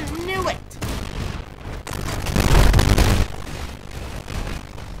 I knew it.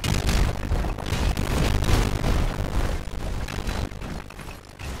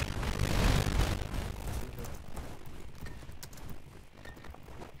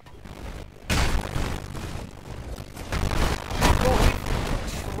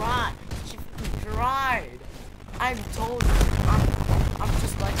 I'm told you, I'm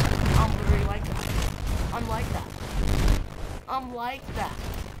just like that. I'm literally like that. I'm like that. I'm like that.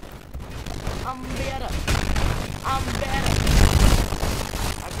 I'm better. I'm better.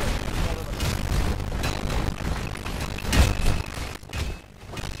 I'm better than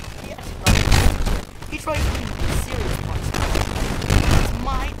yes, brother. He tried to be serious once. It's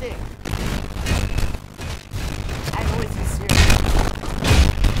my thing. I always be serious.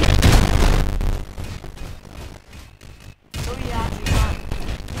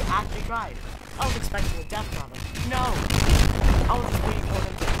 Actually tried. I was expecting a death from him. No! I was just waiting for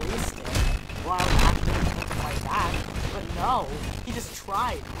him to waste it while I was actually going to fight back. But no! He just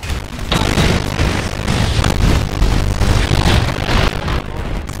tried.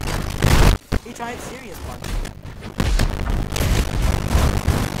 He tried serious punch.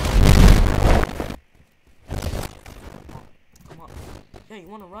 Come on. Yeah, you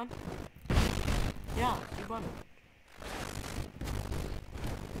wanna run? Yeah, keep running.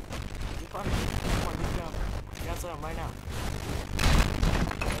 Come on, let's go. You gotta slow down right now.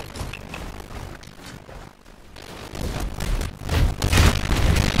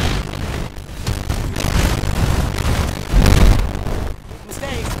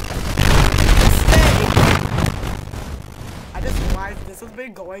 Mistake! Mistake! I just realized this has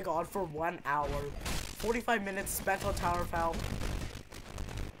been going on for 1 hour. 45 minutes spent Tower Fell.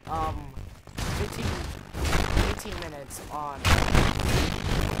 15 minutes on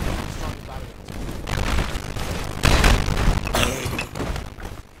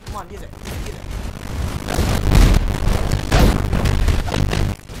Come on, use it. Use it.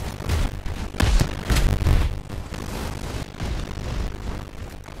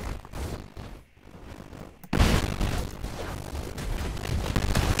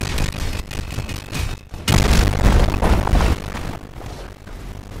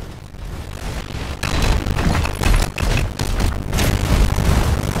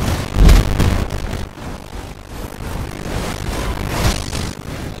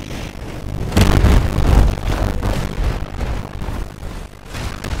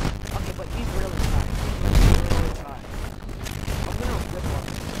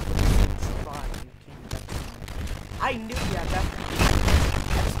 I knew that.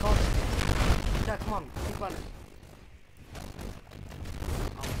 I just called it. Yeah, come on, keep running.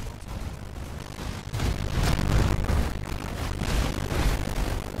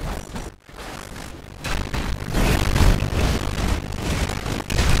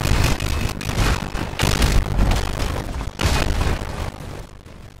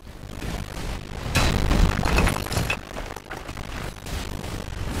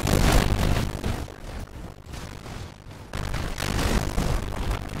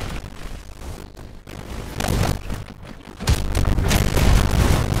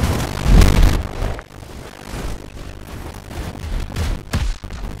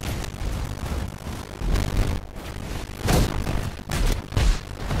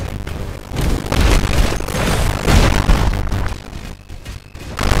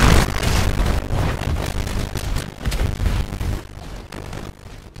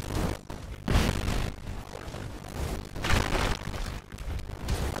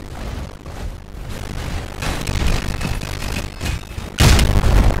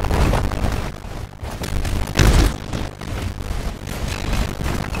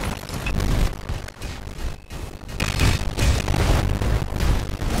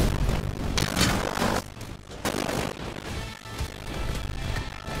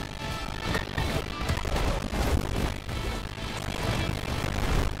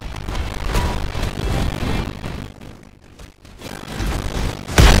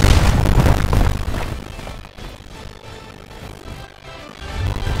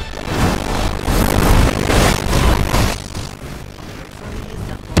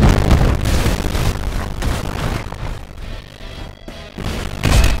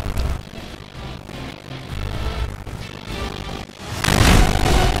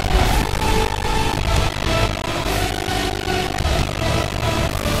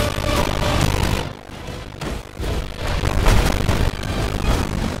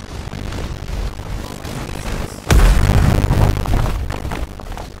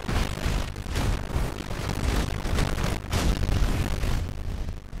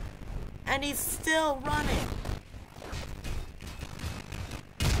 And he's still running.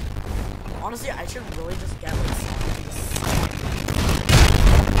 Honestly, I should really just get like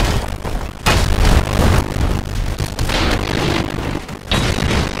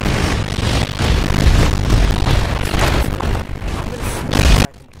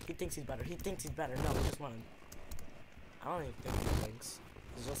he thinks he's better. He thinks he's better. No, we just run. I don't even think he thinks.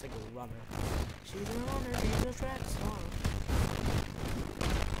 He's just like a runner. She's a runner, she's a track star.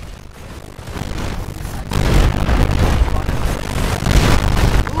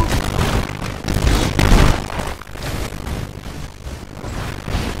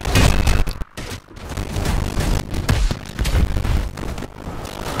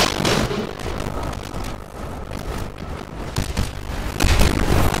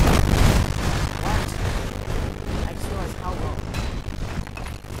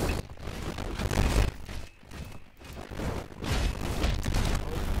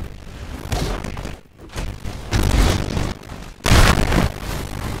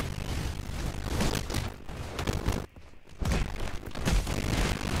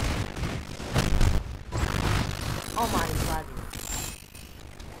 Oh my, it's lagging.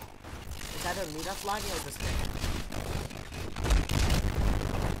 Is that me that's lagging or this thing?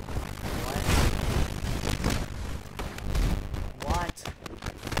 What?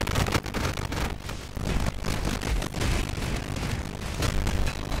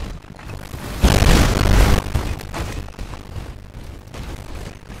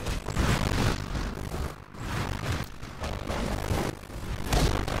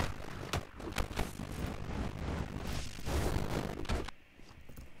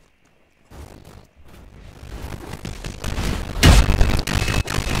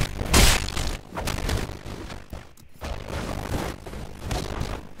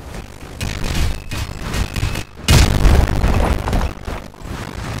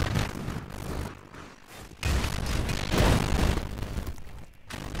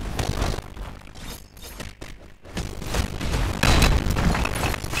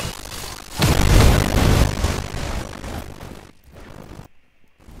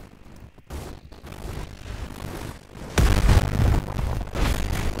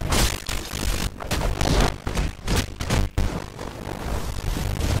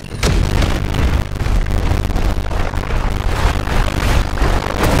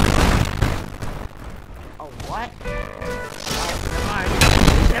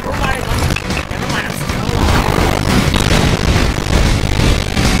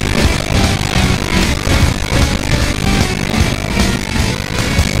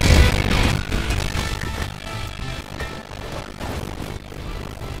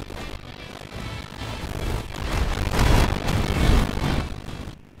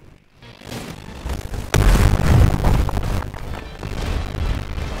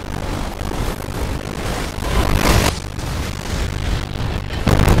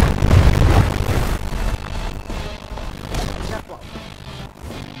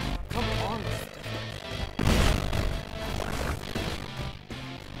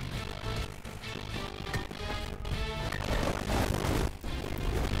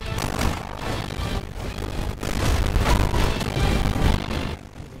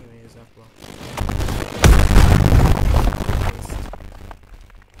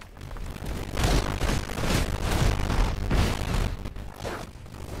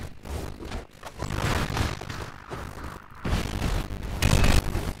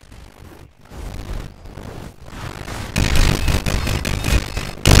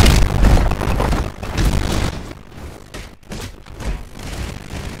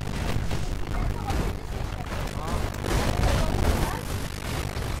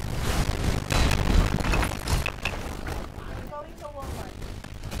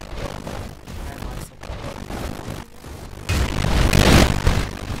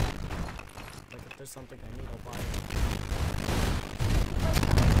 there's something I need, I'll buy it.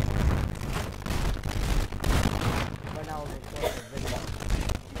 Right now, I'll record the video.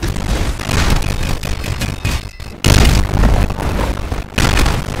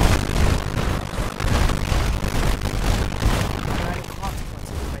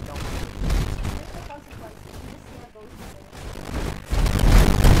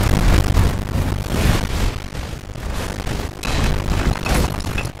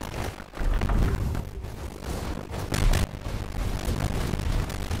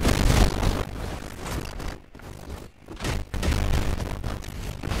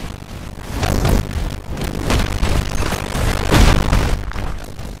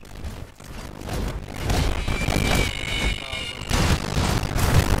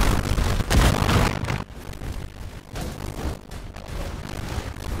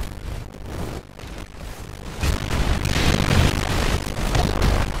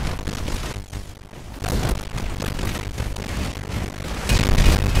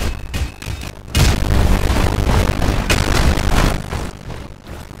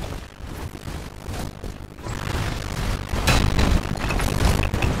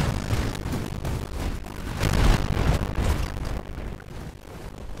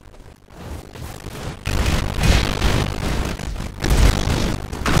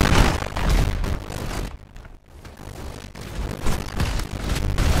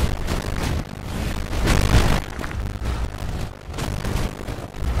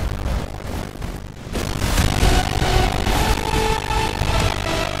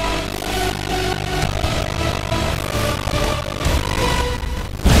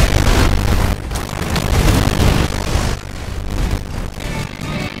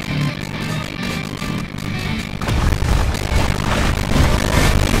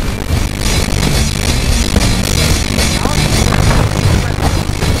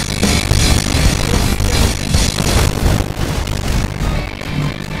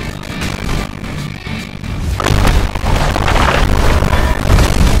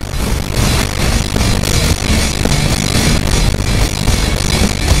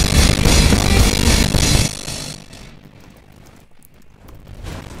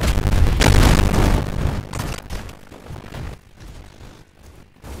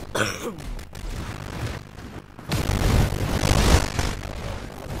 How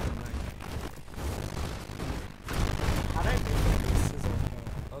did I do the pieces?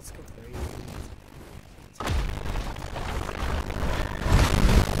 Let's go crazy.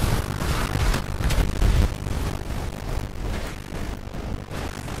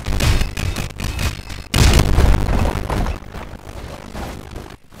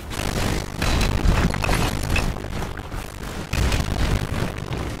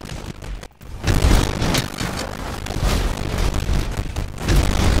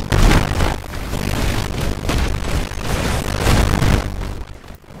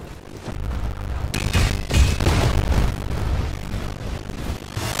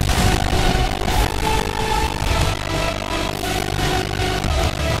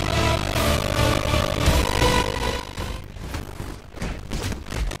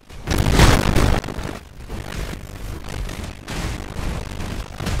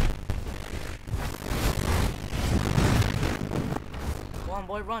 Come on,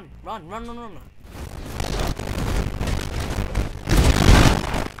 boy, run, run, run, run, run, run.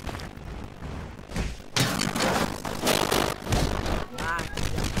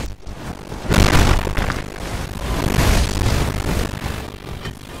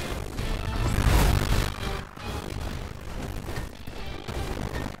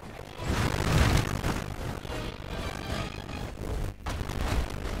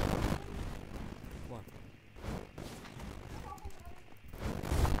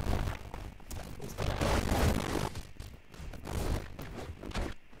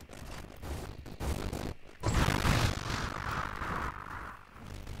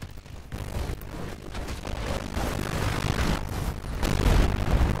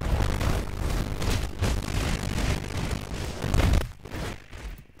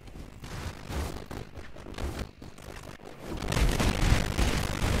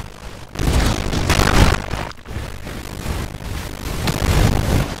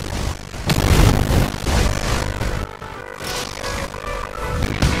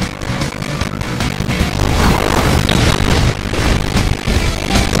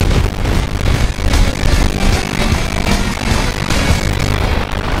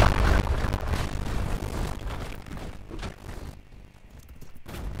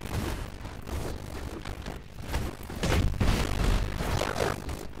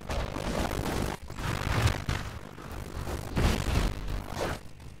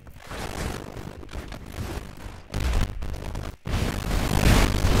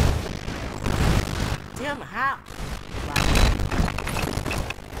 Damn, how?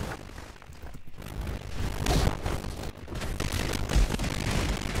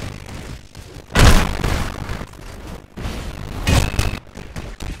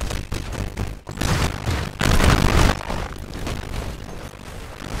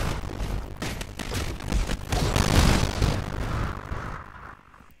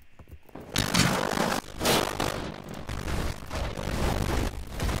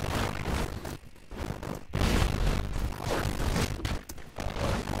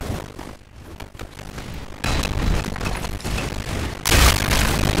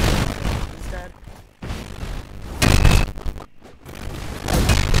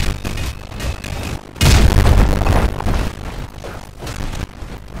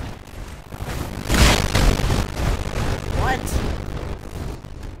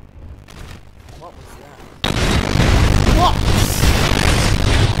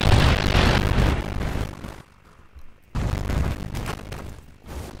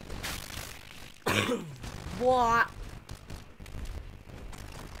 What?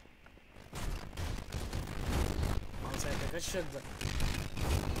 Honestly, I think I should.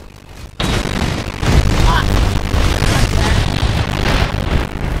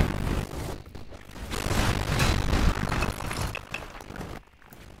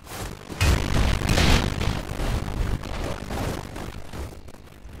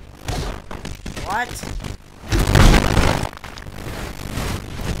 What?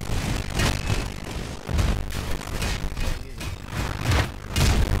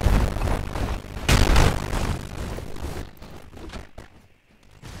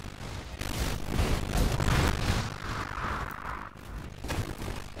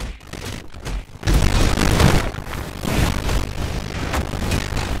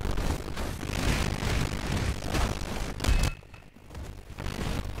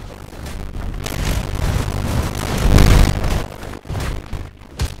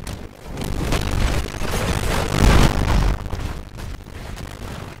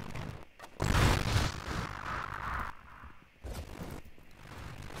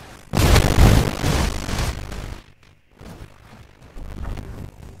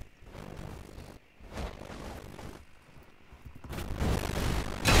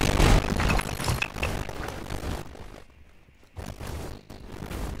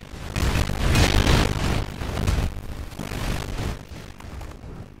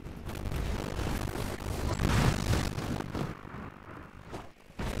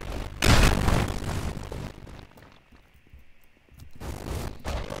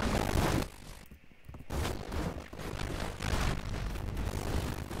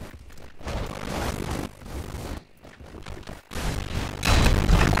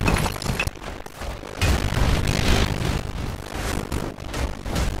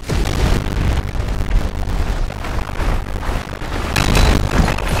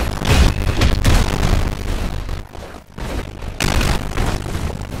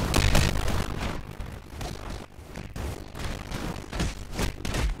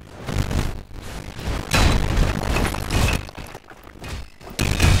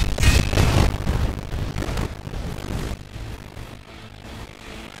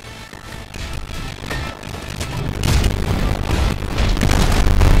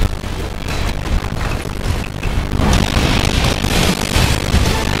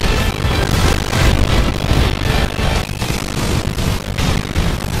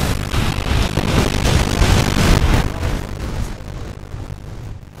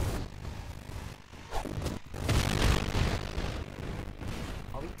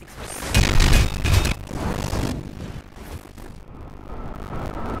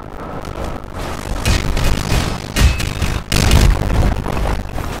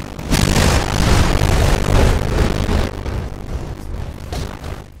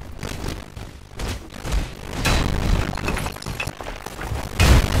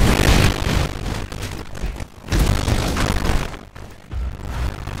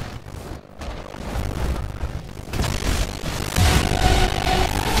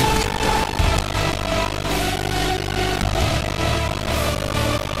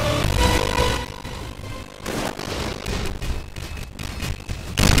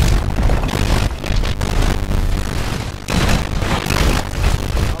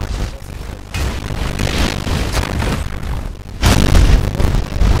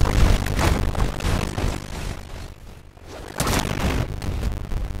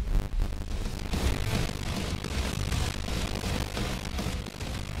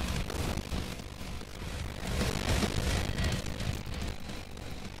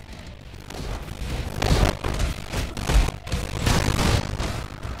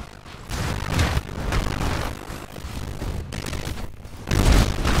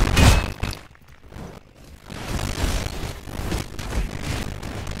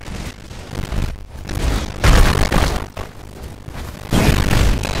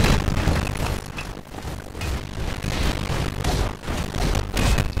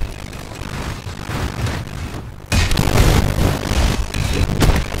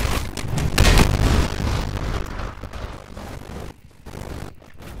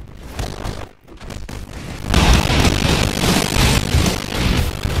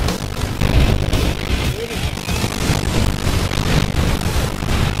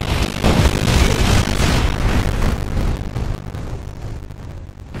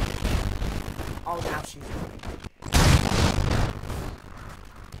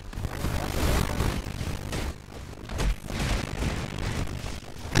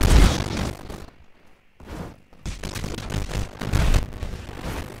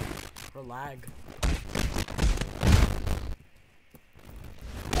 lag.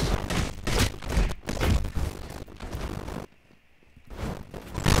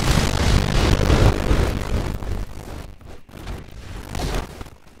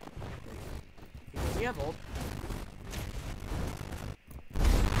 Does he have ult?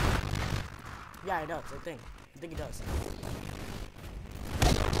 Yeah, he does, I think he does.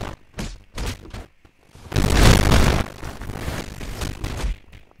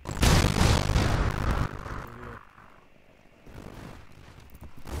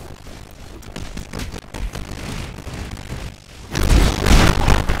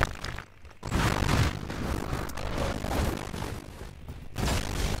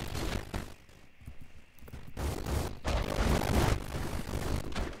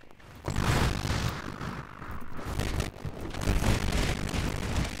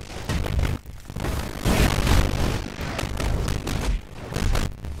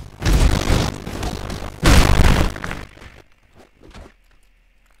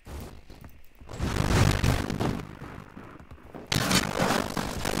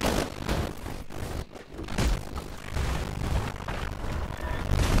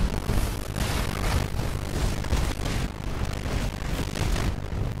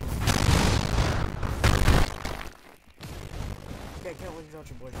 Can't win without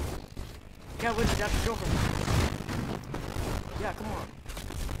your boy. Can't win without your Joker. Yeah, come on.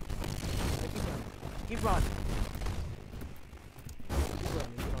 Yeah, keep running. Keep running. Keep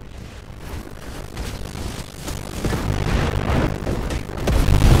running. Keep running.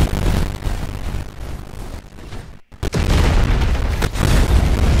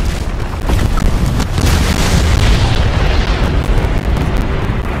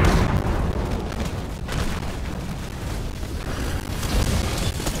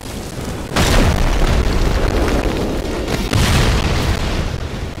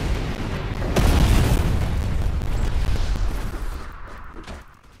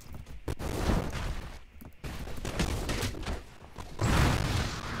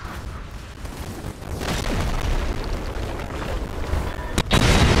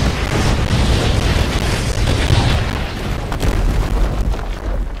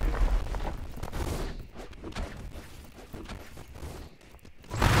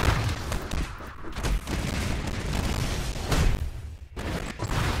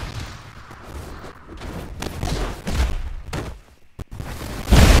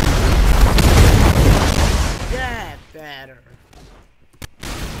 Better.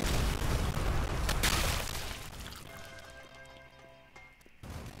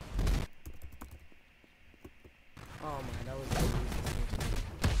 Oh man, that was really easy.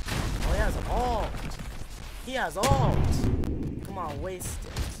 Oh, he has ult. He has ult. Come on, waste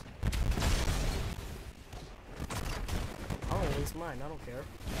it. I don't waste mine. I don't care.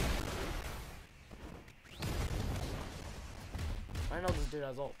 I know this dude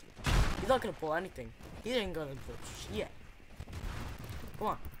has ult. He's not gonna pull anything. He ain't gonna pull shit. Come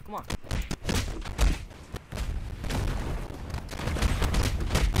on, come on.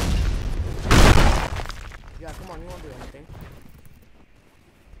 Yeah, come on, you won't do anything.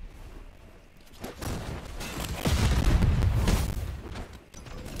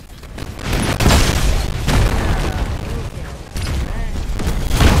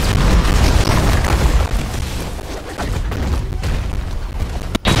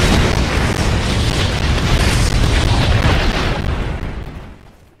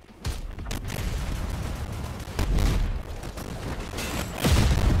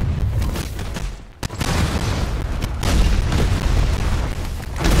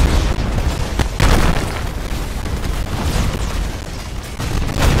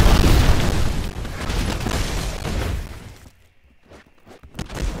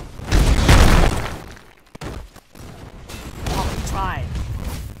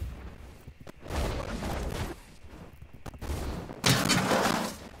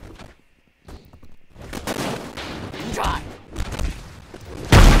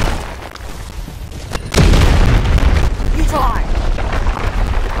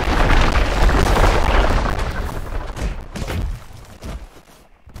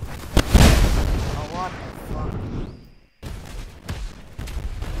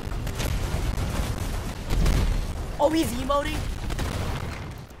 Oh, he's emoting?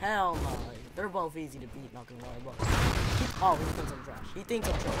 Hell no. They're both easy to beat, not gonna lie. But oh, he thinks I'm trash. He thinks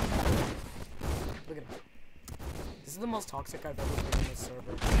I'm trash. Look at him. This is the most toxic I've ever been in this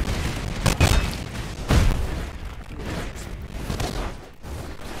server.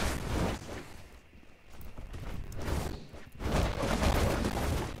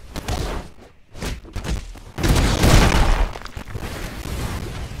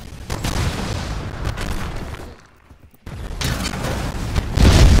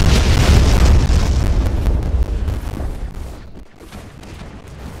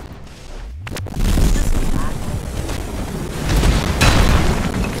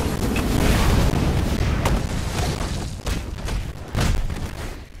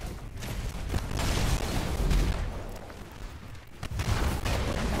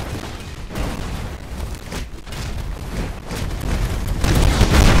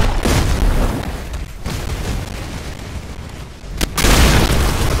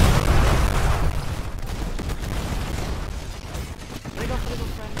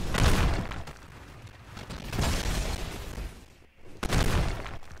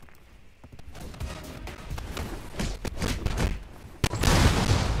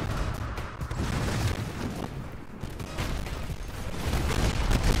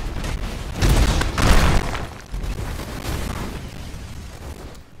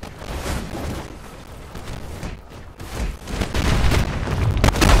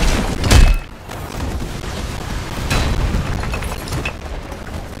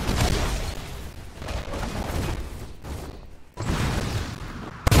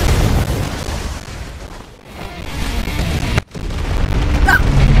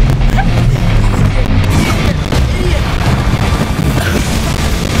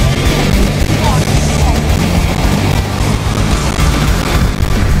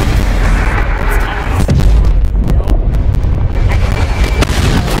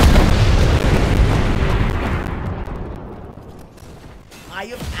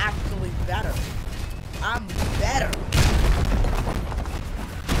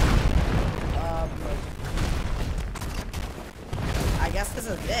 this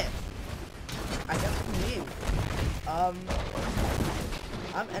is it. I guess we leave. I'm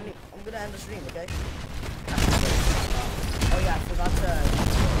gonna end the stream, okay? Oh yeah, I forgot to.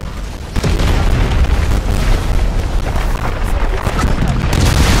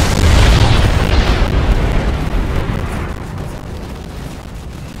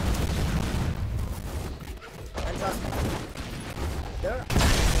 And trust me, they're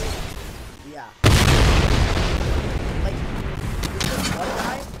yeah. Like this one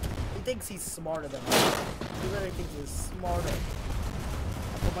guy, he thinks he's smarter than me. He literally thinks he's smarter.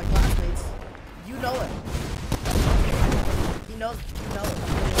 But my classmates, you know it. He knows, you know it. He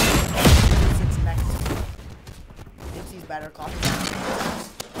sits next to me. Thinks he's better, coffee.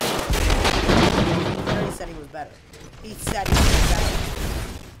 He already said he was better. He said he was better.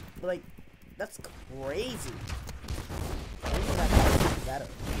 But like, that's crazy. Thinking that guy is better.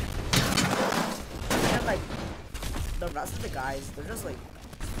 And like, the rest of the guys, they're just like,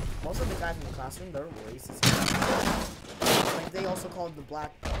 most of the guys in the classroom, they're racist. Like they also called the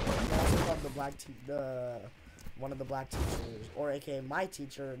black, one of the black teachers, or aka my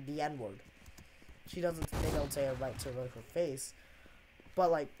teacher, the N-word. They don't say it right to her face,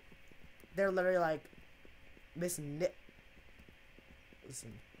 but like, they're literally like, listen,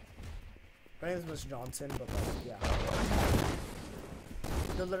 her name is Miss Johnson, but like, yeah,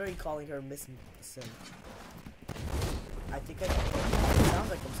 they're literally calling her Miss Sin. I think it sounds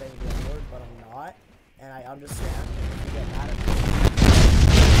like I'm saying the N-word, but I'm not. And I understand if you get mad at me.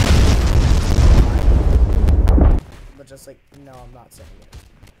 But just like, no, I'm not saying it.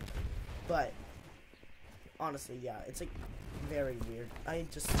 But, honestly, yeah, it's like very weird. I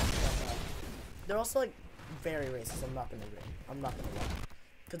just, they're also like very racist, I'm not gonna lie.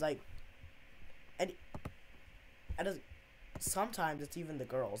 Cause like, and sometimes it's even the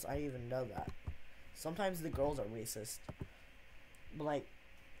girls, I even know that. Sometimes the girls are racist. But like,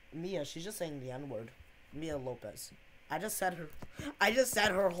 Mia, she's just saying the N-word. Mia Lopez. I just said her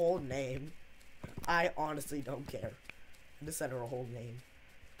whole name. I honestly don't care. I just said her whole name.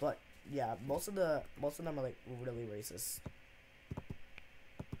 But yeah, most of them are like really racist.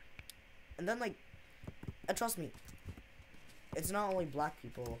 And then like, and trust me, it's not only black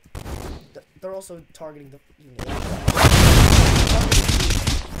people. They're also targeting the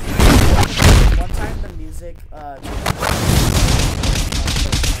one time the music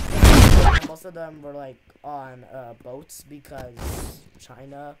most of them were like on boats because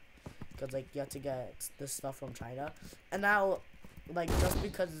China, because like you have to get this stuff from China, and now like just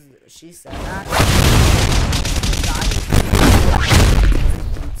because she said that,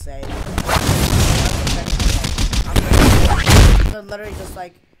 the say they're literally just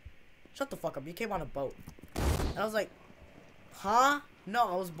like, shut the fuck up, you came on a boat. And I was like, huh? No,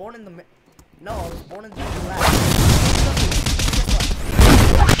 I was born in the US.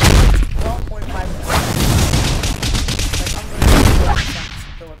 Like, I'm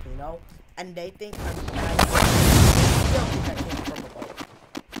Filipino, and they think I still think I came from a boat.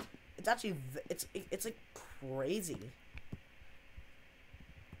 It's actually, it's like crazy.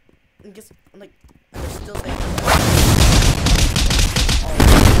 And guess, like, they're still thinking.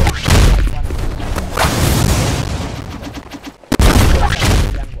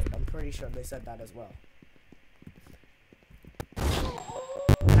 I'm pretty sure they said that as well.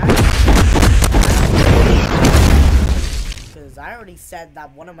 Because I already said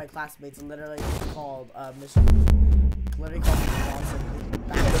that one of my classmates literally called Miss Johnson.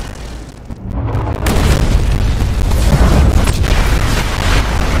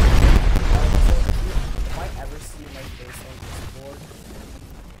 If I ever see my face on Discord,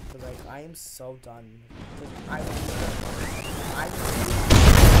 because like I am so done.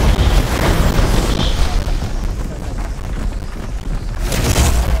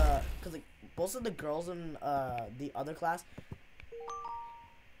 Because like most of the girls in the other class,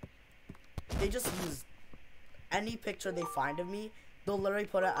 they just use any picture they find of me. They'll literally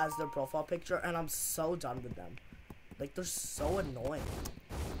put it as their profile picture, and I'm so done with them. Like, they're so annoying.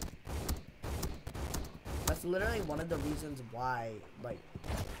 That's literally one of the reasons why, like,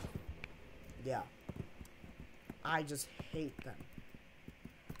 yeah, I just hate them.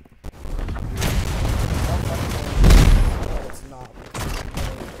 It's not.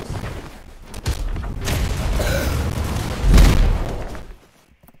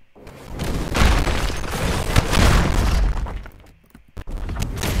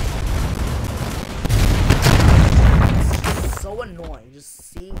 So annoying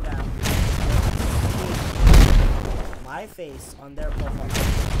just seeing them, my face on their profile.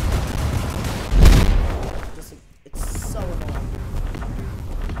 Just like, it's so annoying.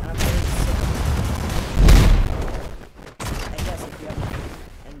 And I'm very sick of it. I guess if you have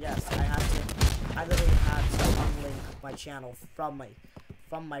my channel from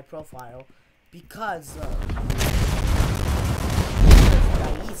my profile because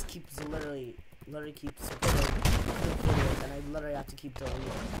Gais keeps literally keeps putting new videos, and I literally have to keep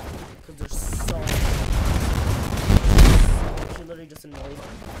deleting because there's so much. She literally just annoys me.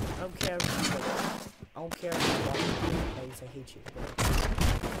 I don't care if she's like, I don't care if she's like, I hate you. But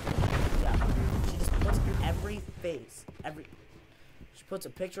yeah, she just puts every face, she puts a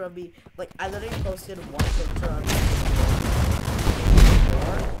picture of me. Like, I literally posted one picture of me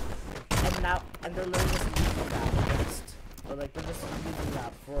before, and they're literally just using that against, or like, they're just using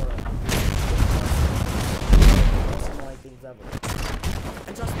that for most annoying things ever.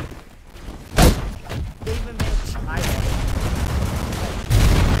 And trust me, they even made a child on it. Like,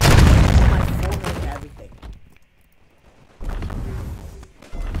 my phone and everything.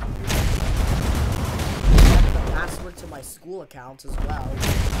 Password to my school accounts as well.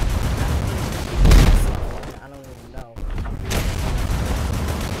 I don't even know.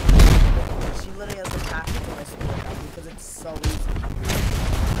 She literally has the password to my school account because it's so easy.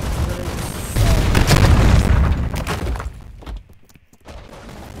 It's literally so easy.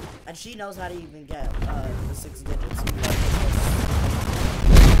 And she knows how to even get the 6 digits.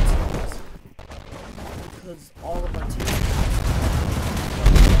 Because all of our team accounts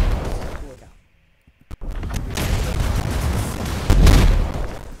school account.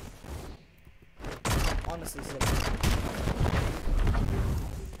 Honestly, sick.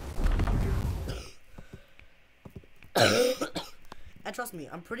 And trust me,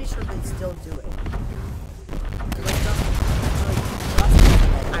 I'm pretty sure they still do it.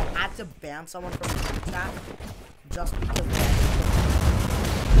 I had to ban someone from the group chat just because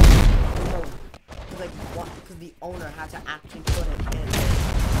because the owner had to actually put it in.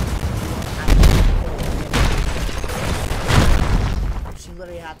 She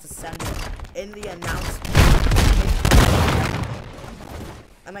literally had to send it in the announcement.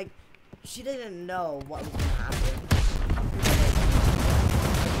 And like, she didn't know what was gonna happen.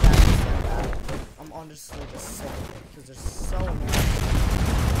 I'm honestly just sick of it because they're so annoying.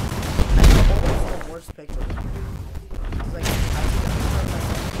 I know always the worst picture. It's like,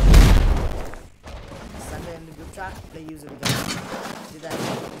 send it in the group chat, they use it again. Did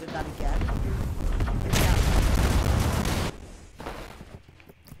that again. And yeah.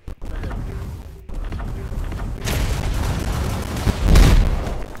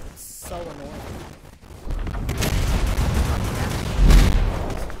 So annoying.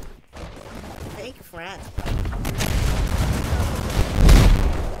 Fake friends.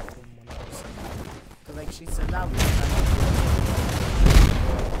 Cause like she said that one time.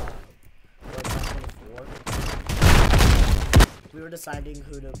 We were deciding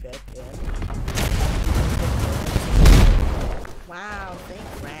who to pick in. Wow,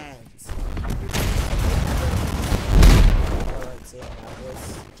 fake friends.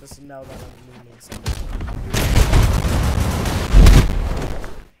 Just know that I'm meaning something.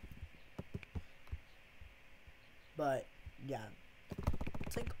 But yeah,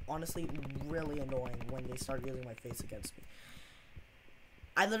 it's like honestly really annoying when they start using my face against me.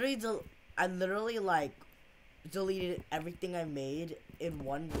 I literally like deleted everything I made in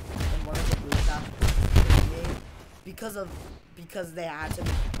one of the group chats because they had to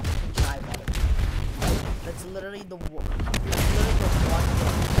contrive on it. That's literally the one thing.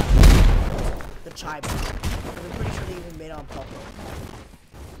 The chai bar. I'm pretty sure they even made it on public.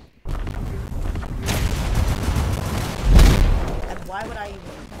 And why would I even?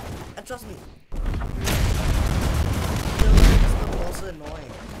 And trust me, they're just the most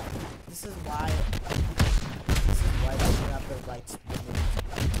annoying. This is why they should have their rights.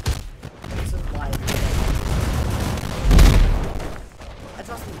 This is why. And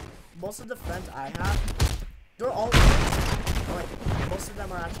trust me, most of the friends I have, they're all like, most of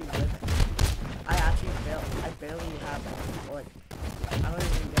them are actually women. I barely have them. Like, I don't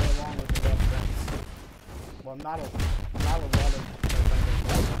even get along with the real friends. Well, not a lot of my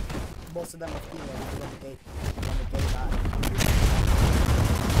friends. Most of them are female because I'm a gay guy.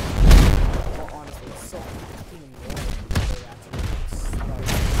 Well, honestly, it's so fucking annoying that they actually start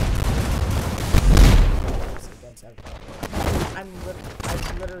against everything.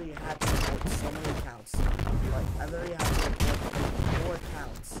 I've literally had to report so many accounts. Like, I literally had to report 4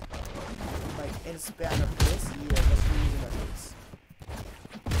 accounts. Like, in a span of this year, just for using my face.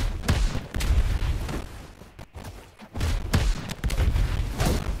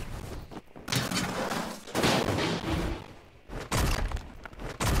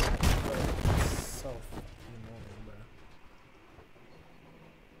 So fucking annoying, bro.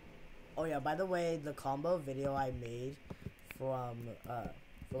 Oh yeah, by the way, the combo video I made from,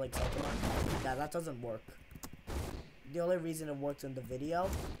 for like something like that doesn't work. the only reason it worked in the video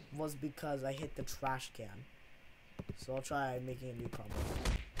was because I hit the trash can. So I'll try making a new combo.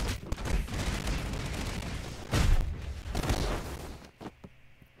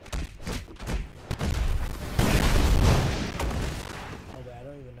 Oh wait, I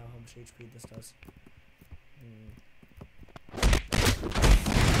don't even know how much HP this does.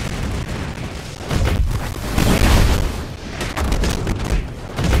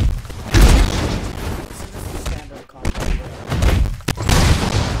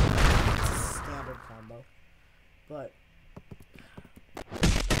 But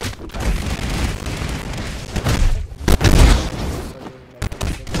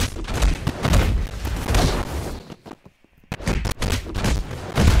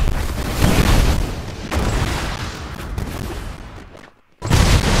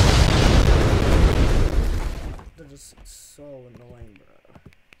they're just so annoying, bro.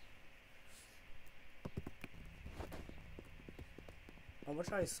 I'm gonna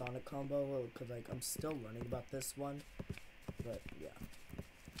try a Sonic combo because like I'm still learning about this one, but yeah.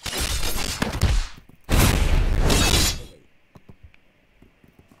 Oh, wait.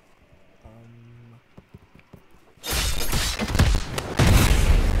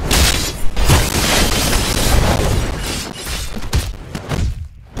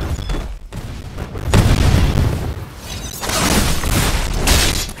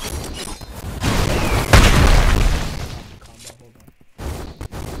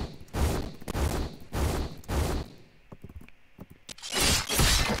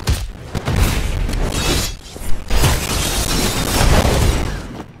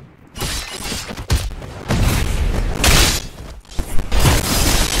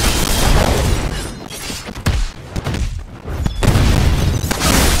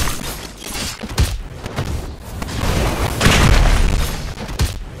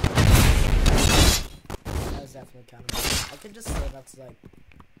 I can just say that's like,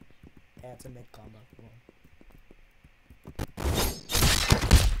 yeah, it's a mid combo. Come on.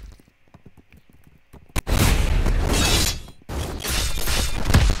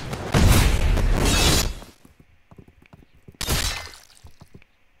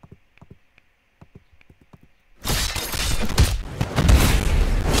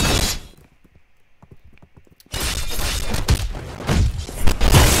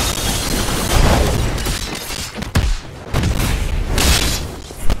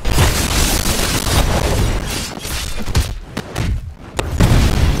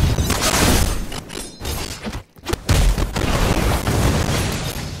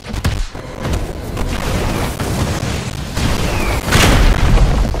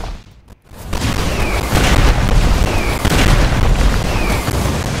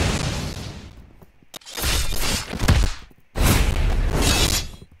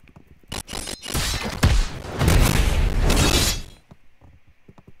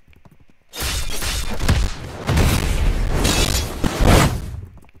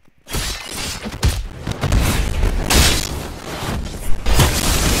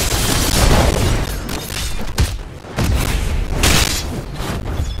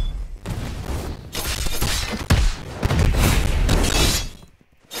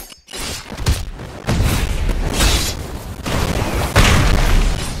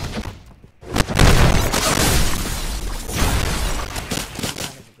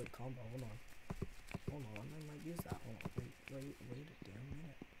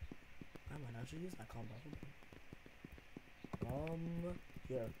 Use that combo.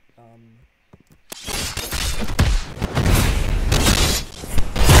 Here,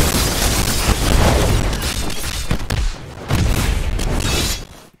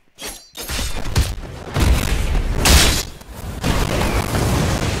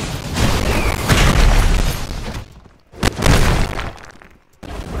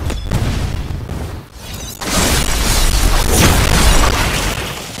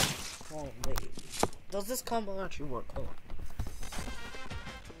 does this combo actually work? Hold on.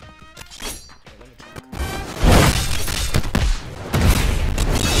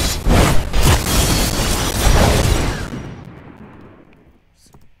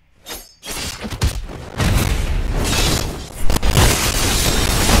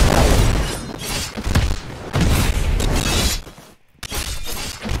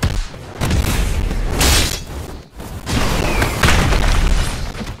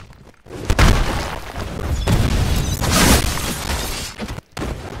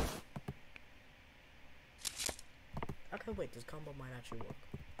 Okay, wait, this combo might actually work.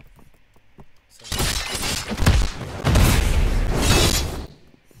 So,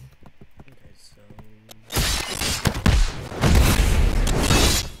 okay, so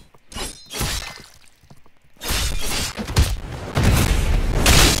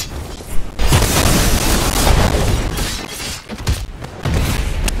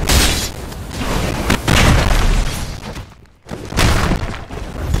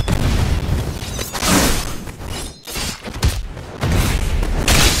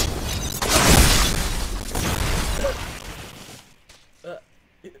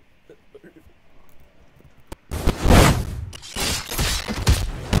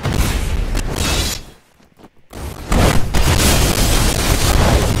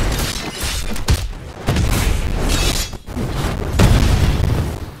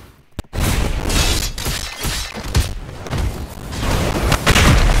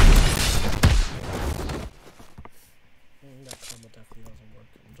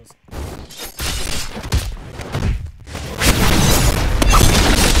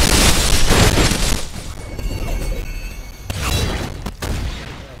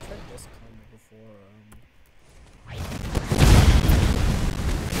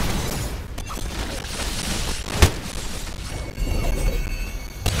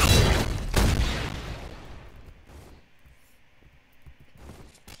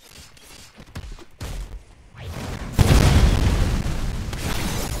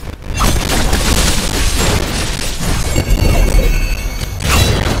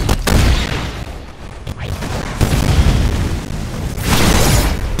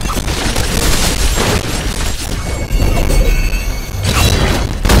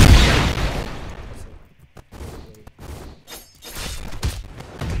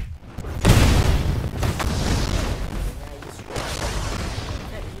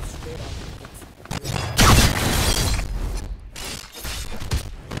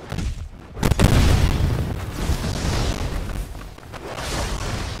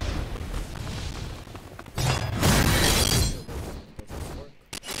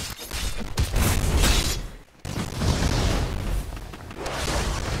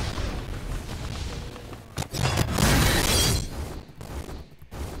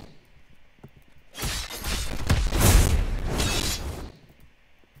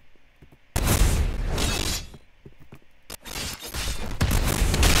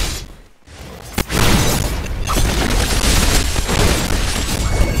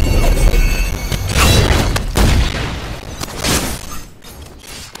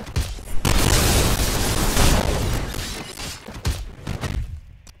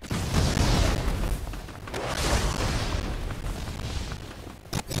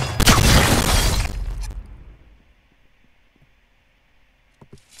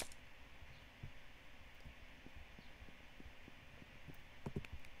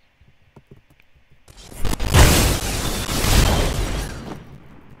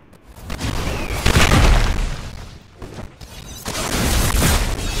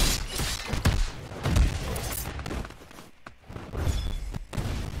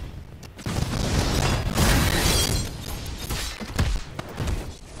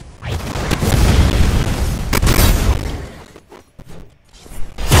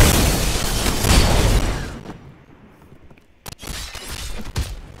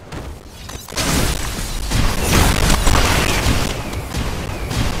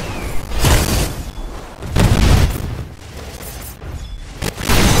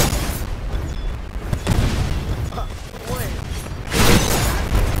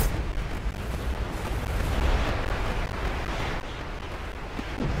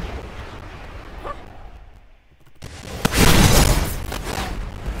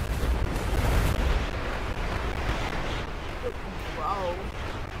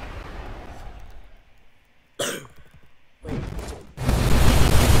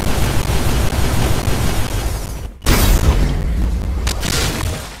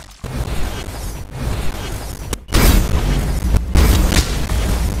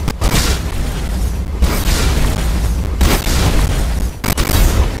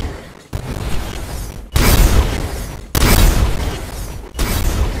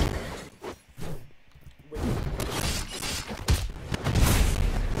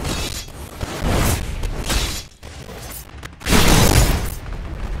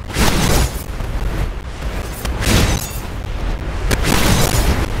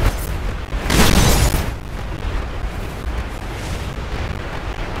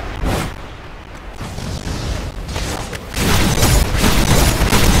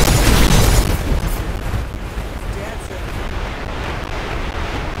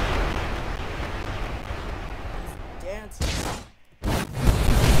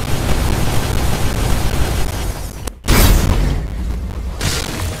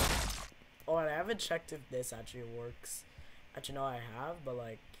haven't checked if this actually works. Actually, no, I have, but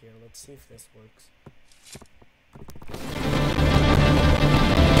like, here, let's see if this works.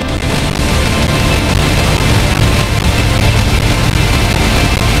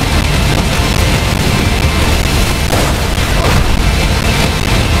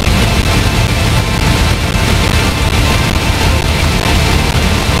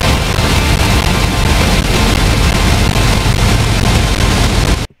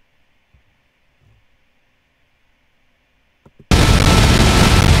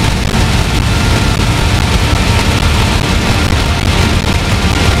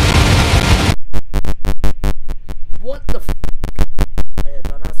 What the f- oh, yeah,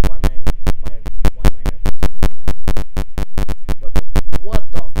 don't ask why my AirPods are like that. But like,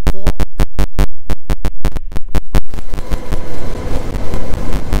 what the fuck?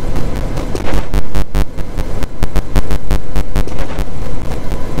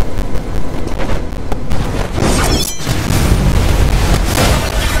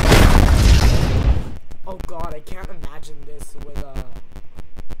 Oh god, I can't imagine this with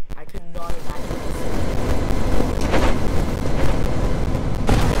I could not imagine this.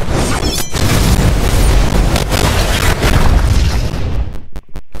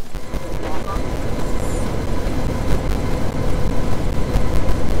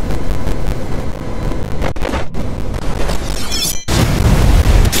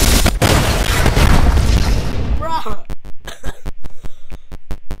 Bruh!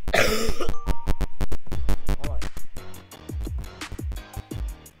 Alright.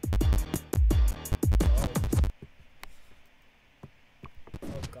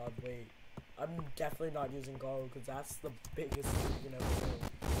 Oh god, wait. I'm definitely not using Garo because that's the biggest thing you can ever do.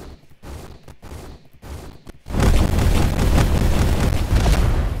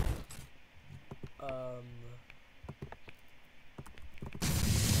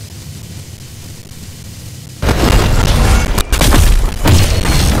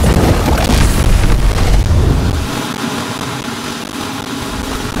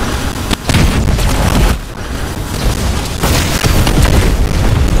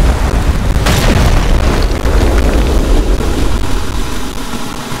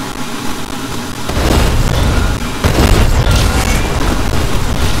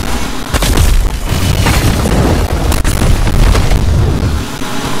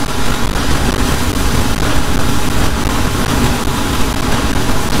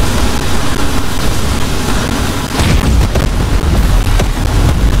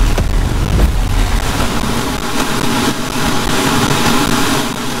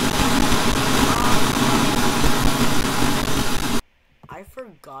 I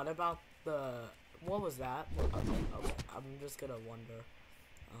forgot about the. What was that? Okay, I'm just gonna wonder.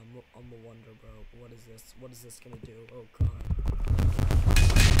 I'm a wonder, bro. What is this? What is this gonna do? Oh god.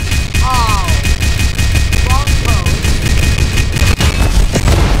 Oh! Wrong pose.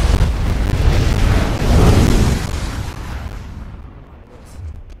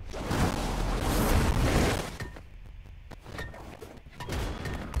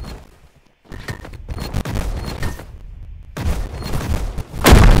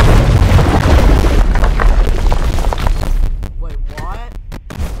 Wait, what?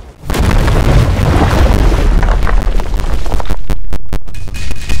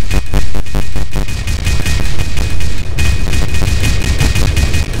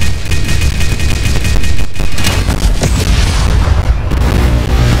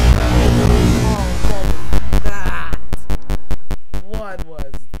 What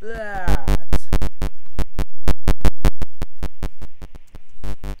was that?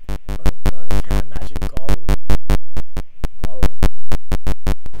 Oh god, I can't imagine Garu.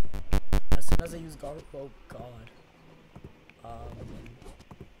 As soon as I use Garu, oh god.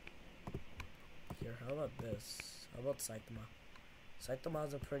 Here, how about this? How about Saitama? Saitama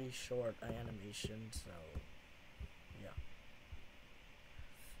has a pretty short animation, so yeah.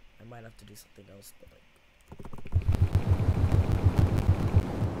 I might have to do something else, but like.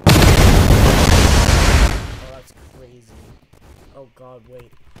 Oh, that's crazy. Oh god,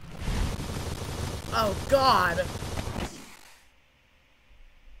 wait. Oh god!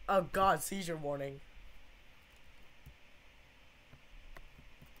 Oh god, seizure warning.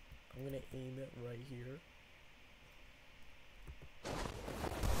 I'm gonna aim it right here.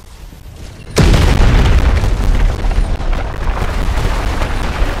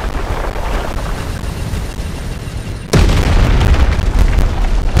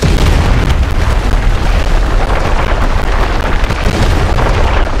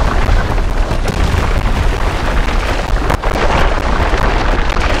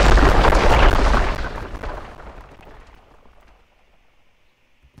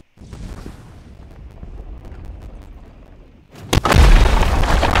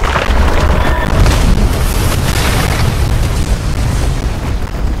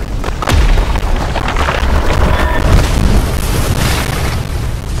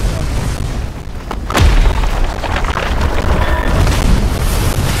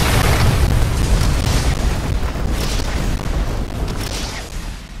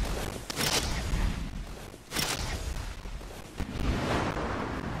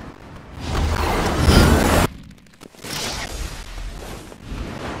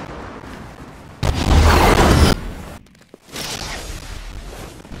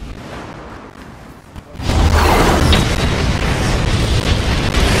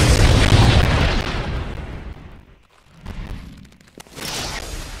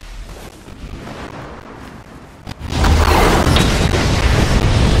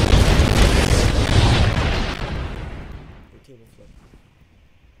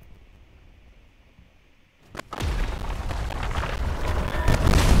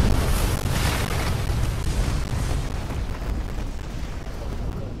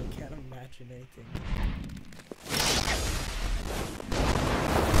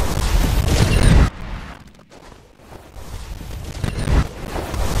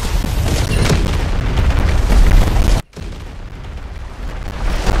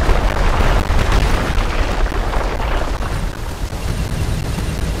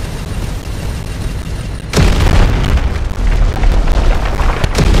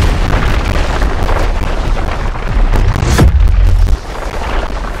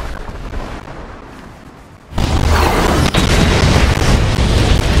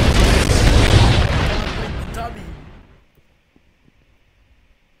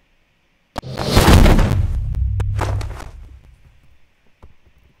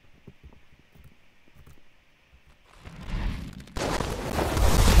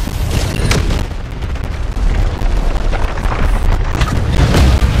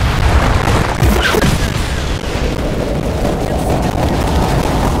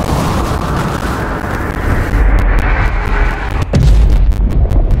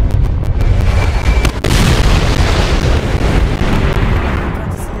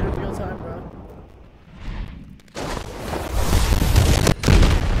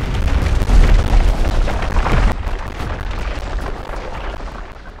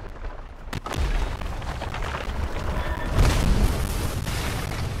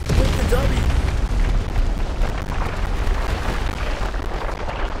 With the dummy.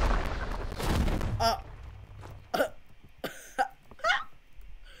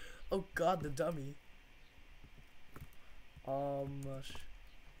 Oh god, the dummy. Oh,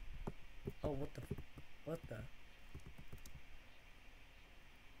 what the?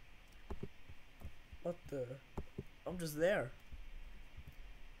 What the? I'm just there.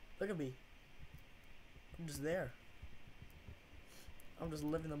 Look at me. I'm just there. I'm just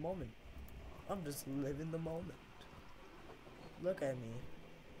living the moment. I'm just living the moment. Look at me.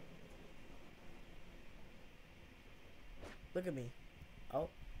 Look at me. Oh.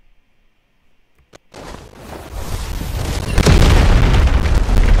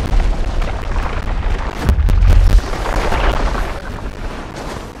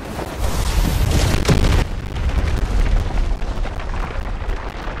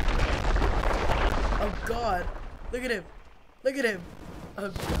 Oh god. Look at him. Look at him. Oh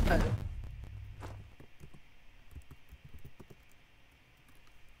god.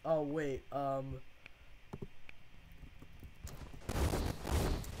 Oh wait, oh,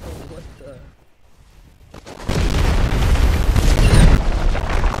 what the?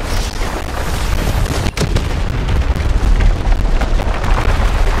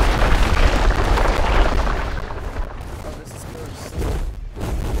 Oh, this is cursed.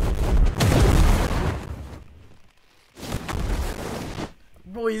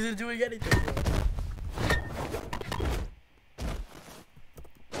 Bro, he isn't doing anything.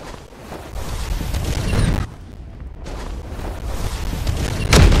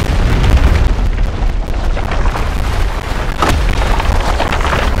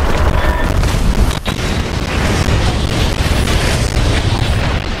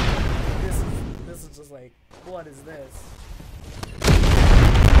 This is just like, what is this?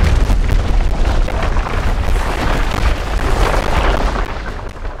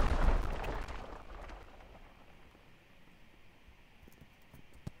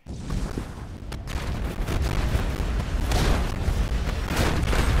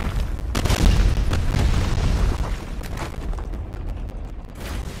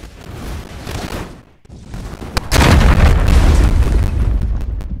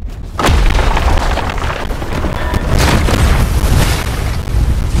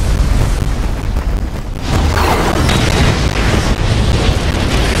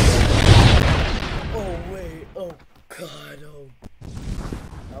 God, oh.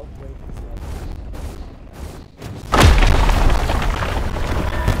 I'll break this up.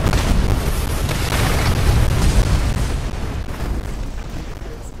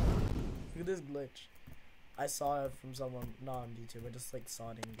 Look at this glitch. I saw it from someone, not on YouTube, I just like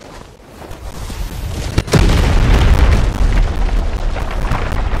saw it in game.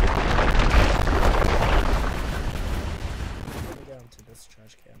 Let me get onto this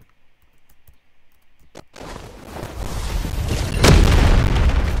trash can.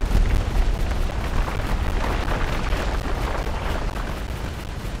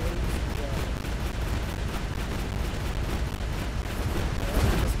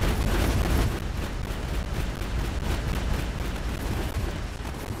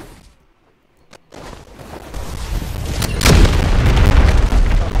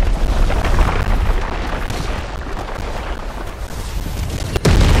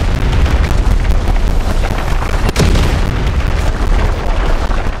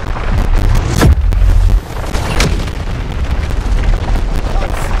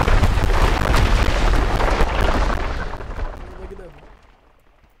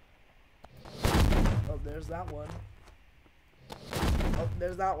 There's that one. Oh,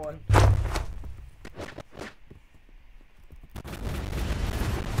 there's that one.